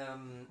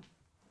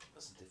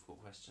 that's a difficult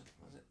question.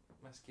 What does it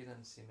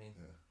masculinity mean?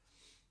 Yeah.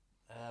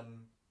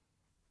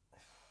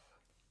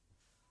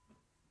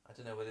 I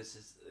don't know whether this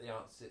is the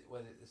answer,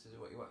 whether this is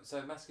what you want.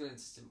 So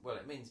masculinity, well,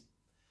 it means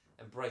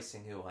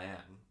embracing who I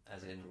am,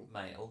 as in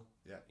male.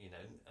 Yeah. You know,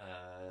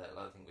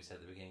 like I think we said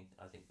at the beginning,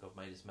 I think God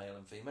made us male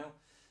and female.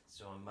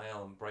 So I'm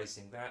male,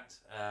 embracing that,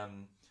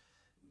 and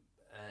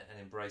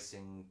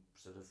embracing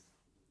sort of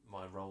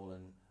my role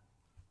and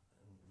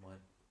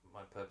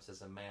my purpose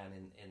as a man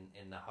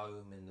in the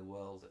home, in the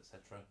world,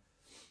 etc.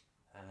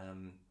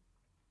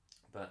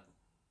 But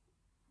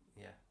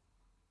yeah,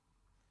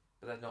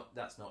 but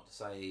that's not to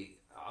say,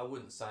 I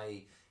wouldn't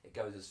say it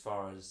goes as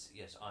far as,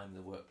 yes, I'm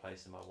the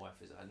workplace and my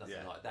wife is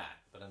nothing like that.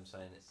 But I'm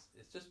saying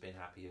it's just being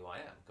happy who I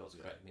am. God's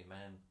created me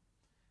man.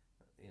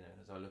 You know,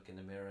 as I look in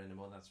the mirror in the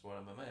morning, that's why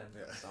I'm a man.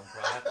 Yeah. So I'm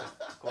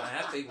quite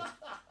happy.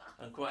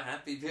 I'm quite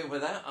happy being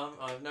with that.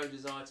 I have no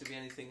desire to be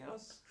anything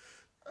else.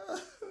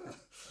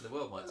 The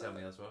world might tell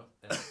me as well.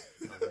 Yeah.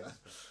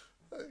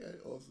 Okay,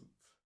 awesome.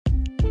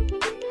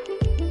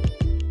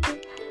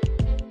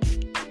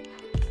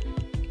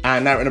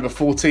 And now at number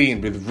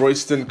 14 with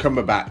Royston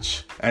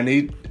Cumberbatch. And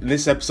in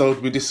this episode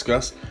we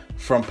discuss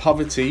from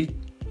poverty,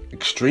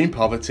 extreme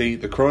poverty,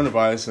 the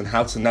coronavirus and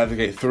how to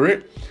navigate through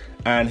it.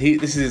 And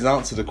this is his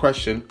answer to the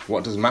question,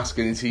 what does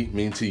masculinity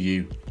mean to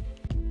you?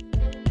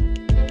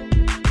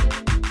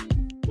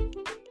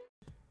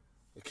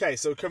 Okay,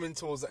 so we're coming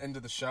towards the end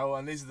of the show,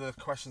 and these are the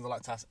questions I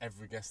like to ask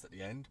every guest at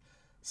the end.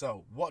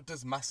 So, what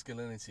does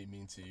masculinity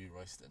mean to you,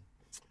 Royston?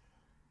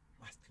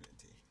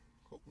 Masculinity.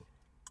 Cool.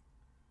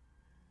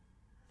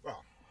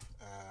 Well,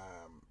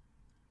 I'm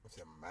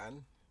a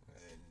man,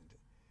 and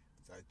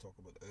as I talked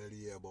about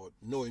earlier about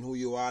knowing who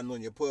you are,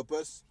 knowing your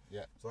purpose.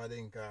 Yeah. So I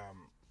think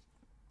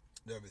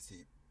obviously,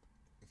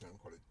 you can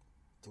call it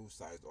two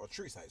sides or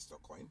three sides to a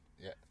coin.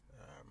 Yeah.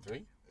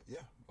 Three?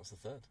 Yeah. What's the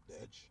third?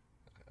 The edge.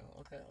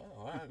 Okay. Oh,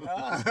 all right.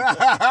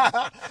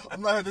 I've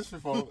not heard this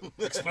before.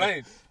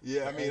 Explain.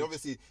 Yeah, I mean,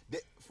 obviously,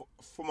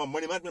 from a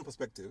money management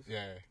perspective,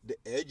 yeah, the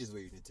edge is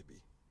where you need to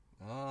be.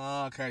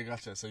 Oh, okay,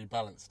 gotcha. So you're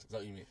balanced. Is that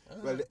what you mean?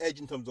 Well, the edge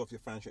in terms of your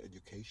financial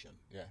education.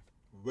 Yeah.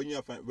 When you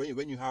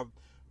have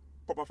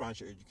proper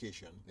financial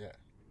education, yeah,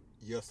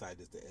 your side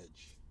is the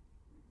edge.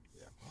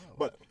 Yeah. Oh,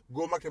 but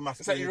go back to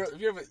masculinity.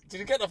 Did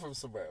you get that from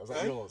somewhere? Or was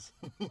that yours?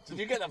 Did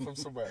you get that from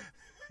somewhere?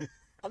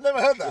 I've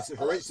never heard that.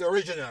 It's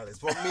original. It's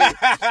for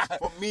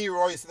me,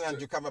 Royce and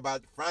Andrew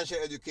Cumberbatch. Financial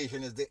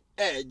education is the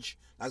edge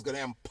that's going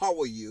to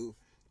empower you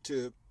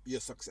to your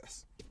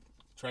success.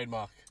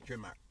 Trademark.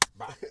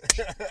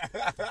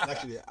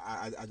 Actually,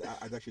 I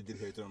actually did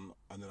hear it on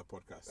another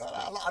podcast.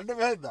 I've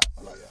never heard that.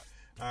 I like that.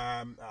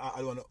 I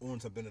don't want to own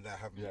something that I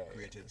haven't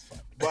created.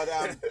 But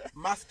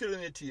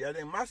masculinity, I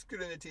think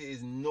masculinity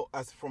is not,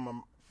 as from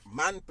a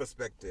man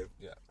perspective,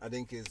 I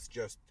think is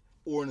just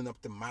owning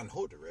up to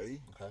manhood,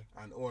 really. Okay.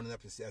 And owning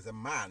up to say, as a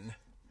man,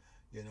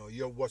 you know,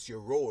 what's your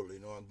role, you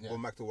know, and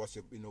going back to what's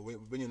your, you know,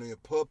 when you know your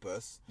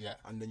purpose,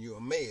 and then you're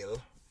a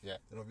male,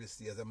 and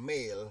obviously as a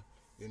male,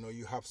 you know,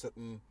 you have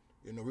certain,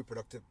 you know,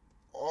 reproductive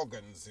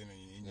organs, you know,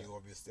 in you,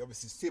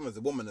 obviously same as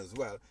a woman as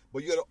well,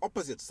 but you're the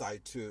opposite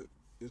side to,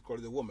 it's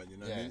called the woman, you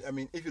know. I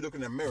mean, if you look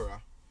in the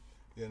mirror,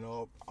 you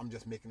know, I'm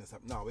just making this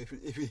up now. If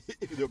you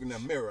look in the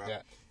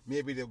mirror,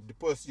 maybe the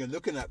person you're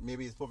looking at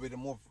maybe is probably the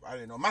more, I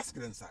don't know,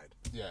 masculine side.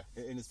 Yeah.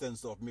 In the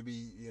sense of maybe,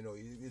 you know,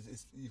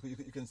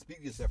 you can speak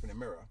to yourself in the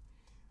mirror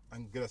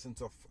and get a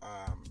sense of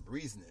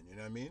reasoning. You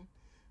know what I mean?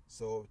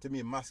 So to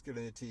me,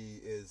 masculinity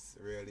is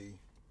really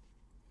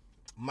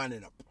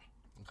manning up.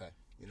 Okay.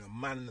 You know,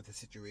 manning up the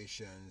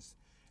situations,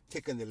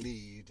 taking the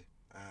lead,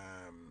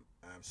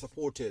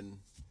 supporting.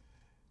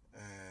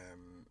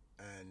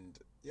 And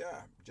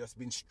just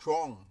being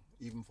strong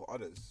even for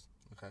others.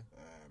 Okay.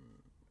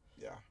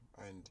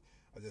 And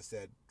as I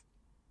said,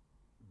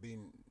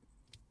 being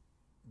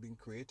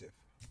creative.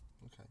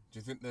 Okay. Do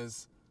you think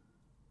there's,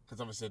 because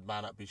obviously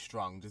man up, be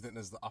strong, do you think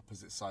there's the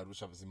opposite side,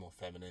 which obviously more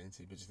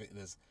femininity, but do you think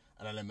there's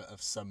an element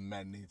of some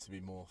men need to be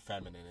more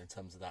feminine in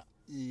terms of that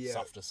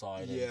softer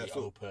side and be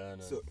open?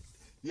 And, so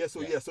that's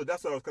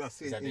what I was gonna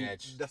say.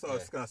 That's what I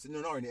was gonna say.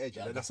 No, not in the edge.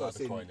 That's what I was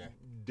saying.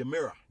 The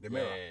mirror.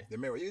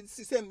 You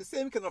see,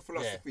 same kind of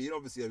philosophy. You know,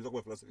 obviously, I was talking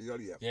about philosophy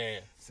earlier.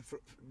 So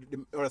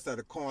the other side of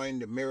the coin,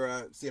 the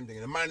mirror, same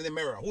thing. The man in the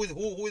mirror. Who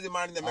is the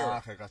man in the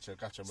mirror? Okay,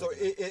 gotcha. So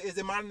is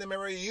the man in the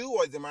mirror you,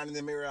 or is the man in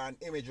the mirror an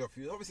image of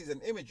you? Obviously, it's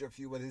an image of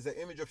you, but it's an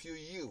image of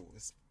you.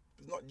 It's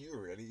not you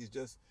really. It's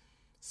just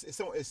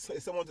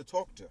it's someone to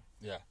talk to.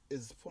 Yeah.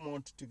 It's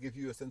someone to give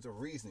you a sense of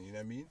reason. You know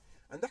what I mean?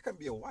 And that can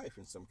be a wife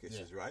in some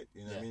cases, right?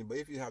 You know what I mean? But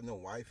if you have no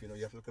wife, you know,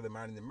 you have to look at the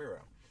man in the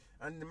mirror.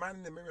 And the man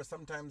in the mirror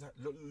sometimes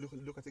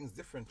look at things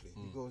differently.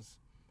 He goes,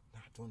 nah,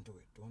 don't do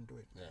it.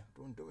 Yeah.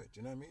 Don't do it.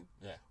 You know what I mean?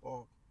 Yeah.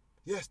 Or,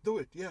 yes, do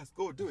it. Yes,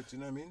 go do it. You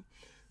know what I mean?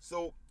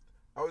 So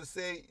I would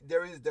say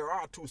there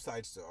are two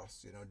sides to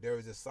us. You know, there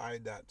is a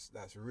side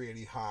that's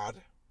really hard.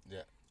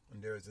 Yeah.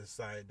 And there is a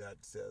side that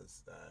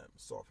says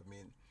soft. I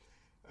mean,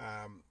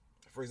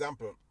 for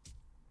example,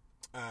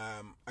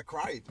 I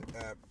cried.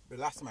 The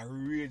last time I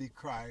really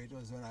cried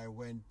was when I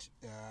went.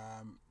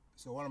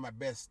 So one of my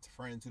best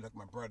friends, who like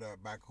my brother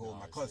back home,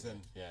 my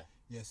cousin.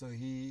 So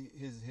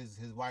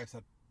his wife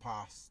had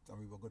passed, and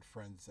we were good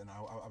friends. And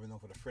I went home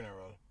for the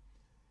funeral.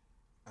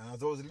 And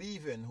as I was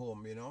leaving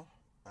home, you know,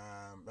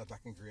 that's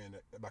back in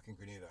Grenada,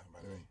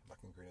 by the way,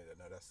 back in Grenada.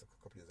 Now that's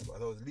a couple years ago.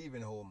 As I was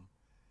leaving home,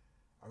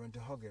 I went to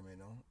hug him, you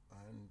know,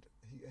 and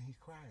he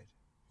cried.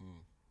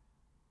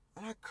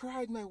 And I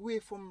cried my way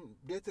from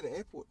there to the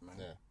airport, man.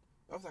 Yeah.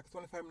 That was like a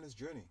 25 minutes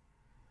journey.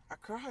 I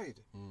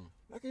cried.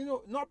 Like, you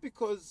know, not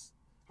because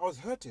I was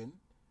hurting,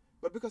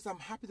 but because I'm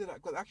happy that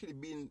because actually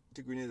being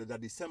to Grenada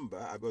that December,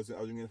 I was in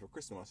Grenada for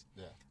Christmas.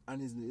 Yeah.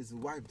 And his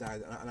wife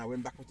died, and I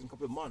went back within a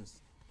couple of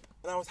months.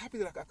 And I was happy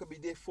that I could be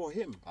there for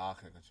him.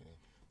 Okay, gotcha.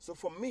 So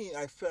for me,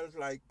 I felt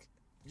like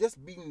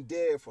just being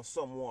there for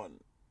someone,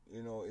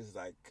 you know, is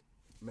like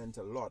meant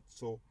a lot.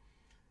 So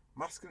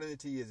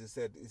masculinity, as I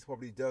said, it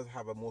probably does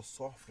have a more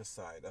softer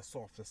side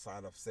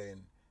of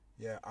saying,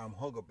 yeah, I'm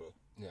huggable.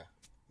 Yeah.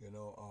 You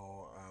know,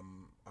 or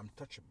I'm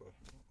touchable,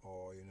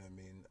 or you know what I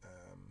mean,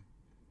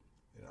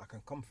 you know, I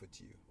can comfort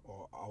you,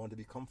 or I want to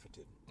be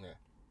comforted. Yeah.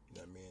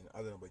 You know what I mean? I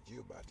don't know about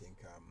you, but I think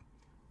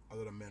a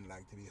lot of men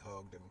like to be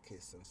hugged and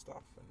kissed and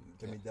stuff, and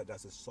to me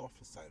that's the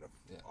softer side of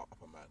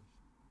a man.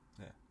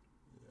 Yeah.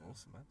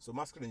 Awesome, man. So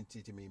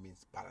masculinity to me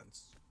means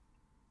balance.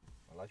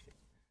 I like it.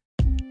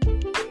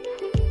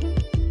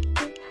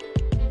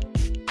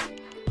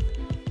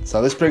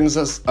 So this brings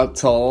us up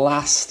to the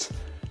last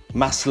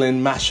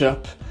masculine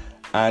mashup,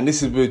 and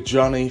this is with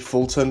Johnny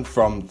Fulton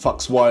from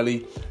Fox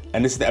Wiley,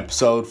 and this is the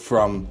episode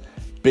from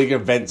Big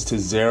Events to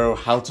Zero,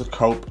 How to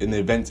Cope in the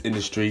Events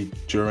Industry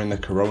During the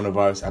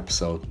Coronavirus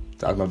episode.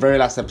 That was my very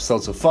last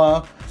episode so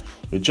far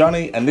with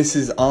Johnny, and this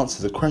is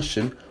answer the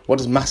question, what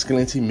does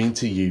masculinity mean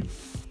to you?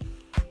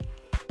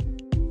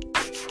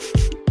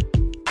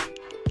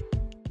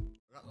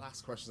 That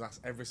last question is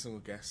asked every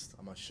single guest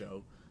on my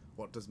show.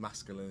 What does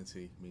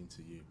masculinity mean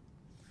to you?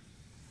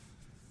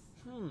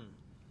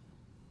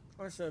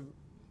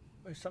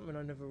 It's something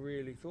I never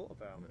really thought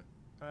about.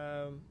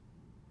 No.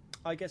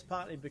 I guess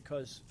partly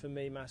because for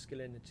me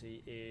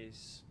masculinity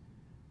is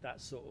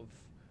that sort of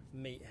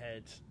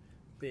meathead,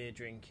 beer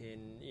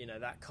drinking, you know,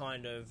 that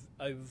kind of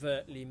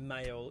overtly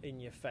male in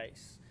your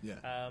face,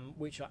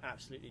 which I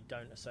absolutely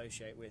don't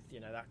associate with,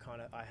 you know, that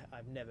kind of,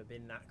 I've never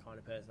been that kind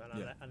of person,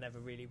 and I never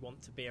really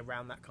want to be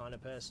around that kind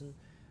of person.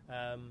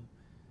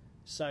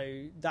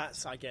 So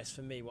that's, I guess,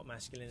 for me, what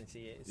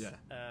masculinity is.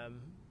 Yeah.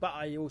 But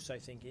I also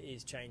think it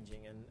is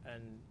changing,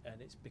 and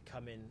it's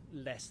becoming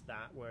less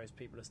that, whereas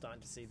people are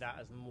starting to see that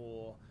as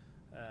more,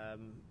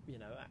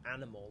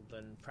 animal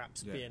than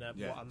perhaps being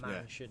what a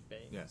man should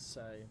be. Yeah.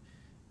 So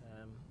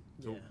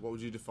what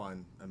would you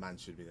define a man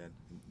should be then?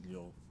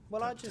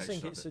 Well, I just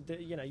think it's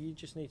you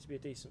just need to be a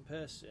decent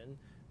person.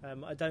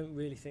 I don't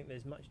really think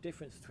there's much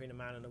difference between a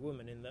man and a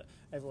woman in that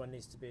everyone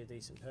needs to be a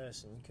decent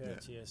person,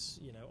 courteous,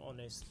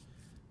 honest,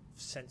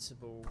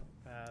 sensible,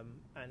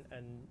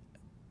 and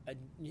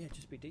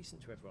just be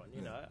decent to everyone.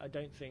 You know, I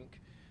don't think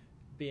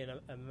being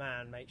a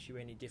man makes you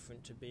any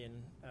different to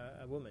being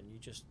a woman. You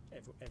just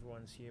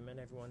everyone's human.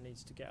 Everyone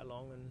needs to get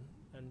along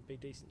and be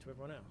decent to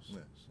everyone else. Yeah.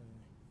 So.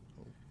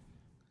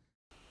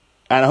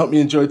 And I hope you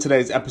enjoyed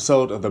today's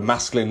episode of the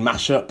Masculine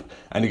Mashup,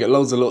 and you get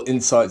loads of little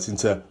insights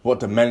into what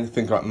the men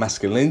think about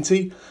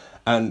masculinity.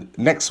 And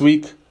next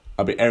week,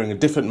 I'll be airing a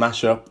different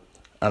mashup,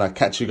 and I'll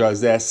catch you guys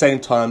there, same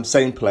time,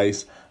 same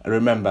place. And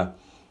remember,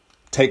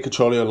 take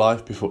control of your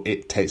life before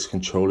it takes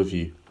control of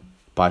you.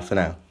 Bye for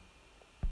now.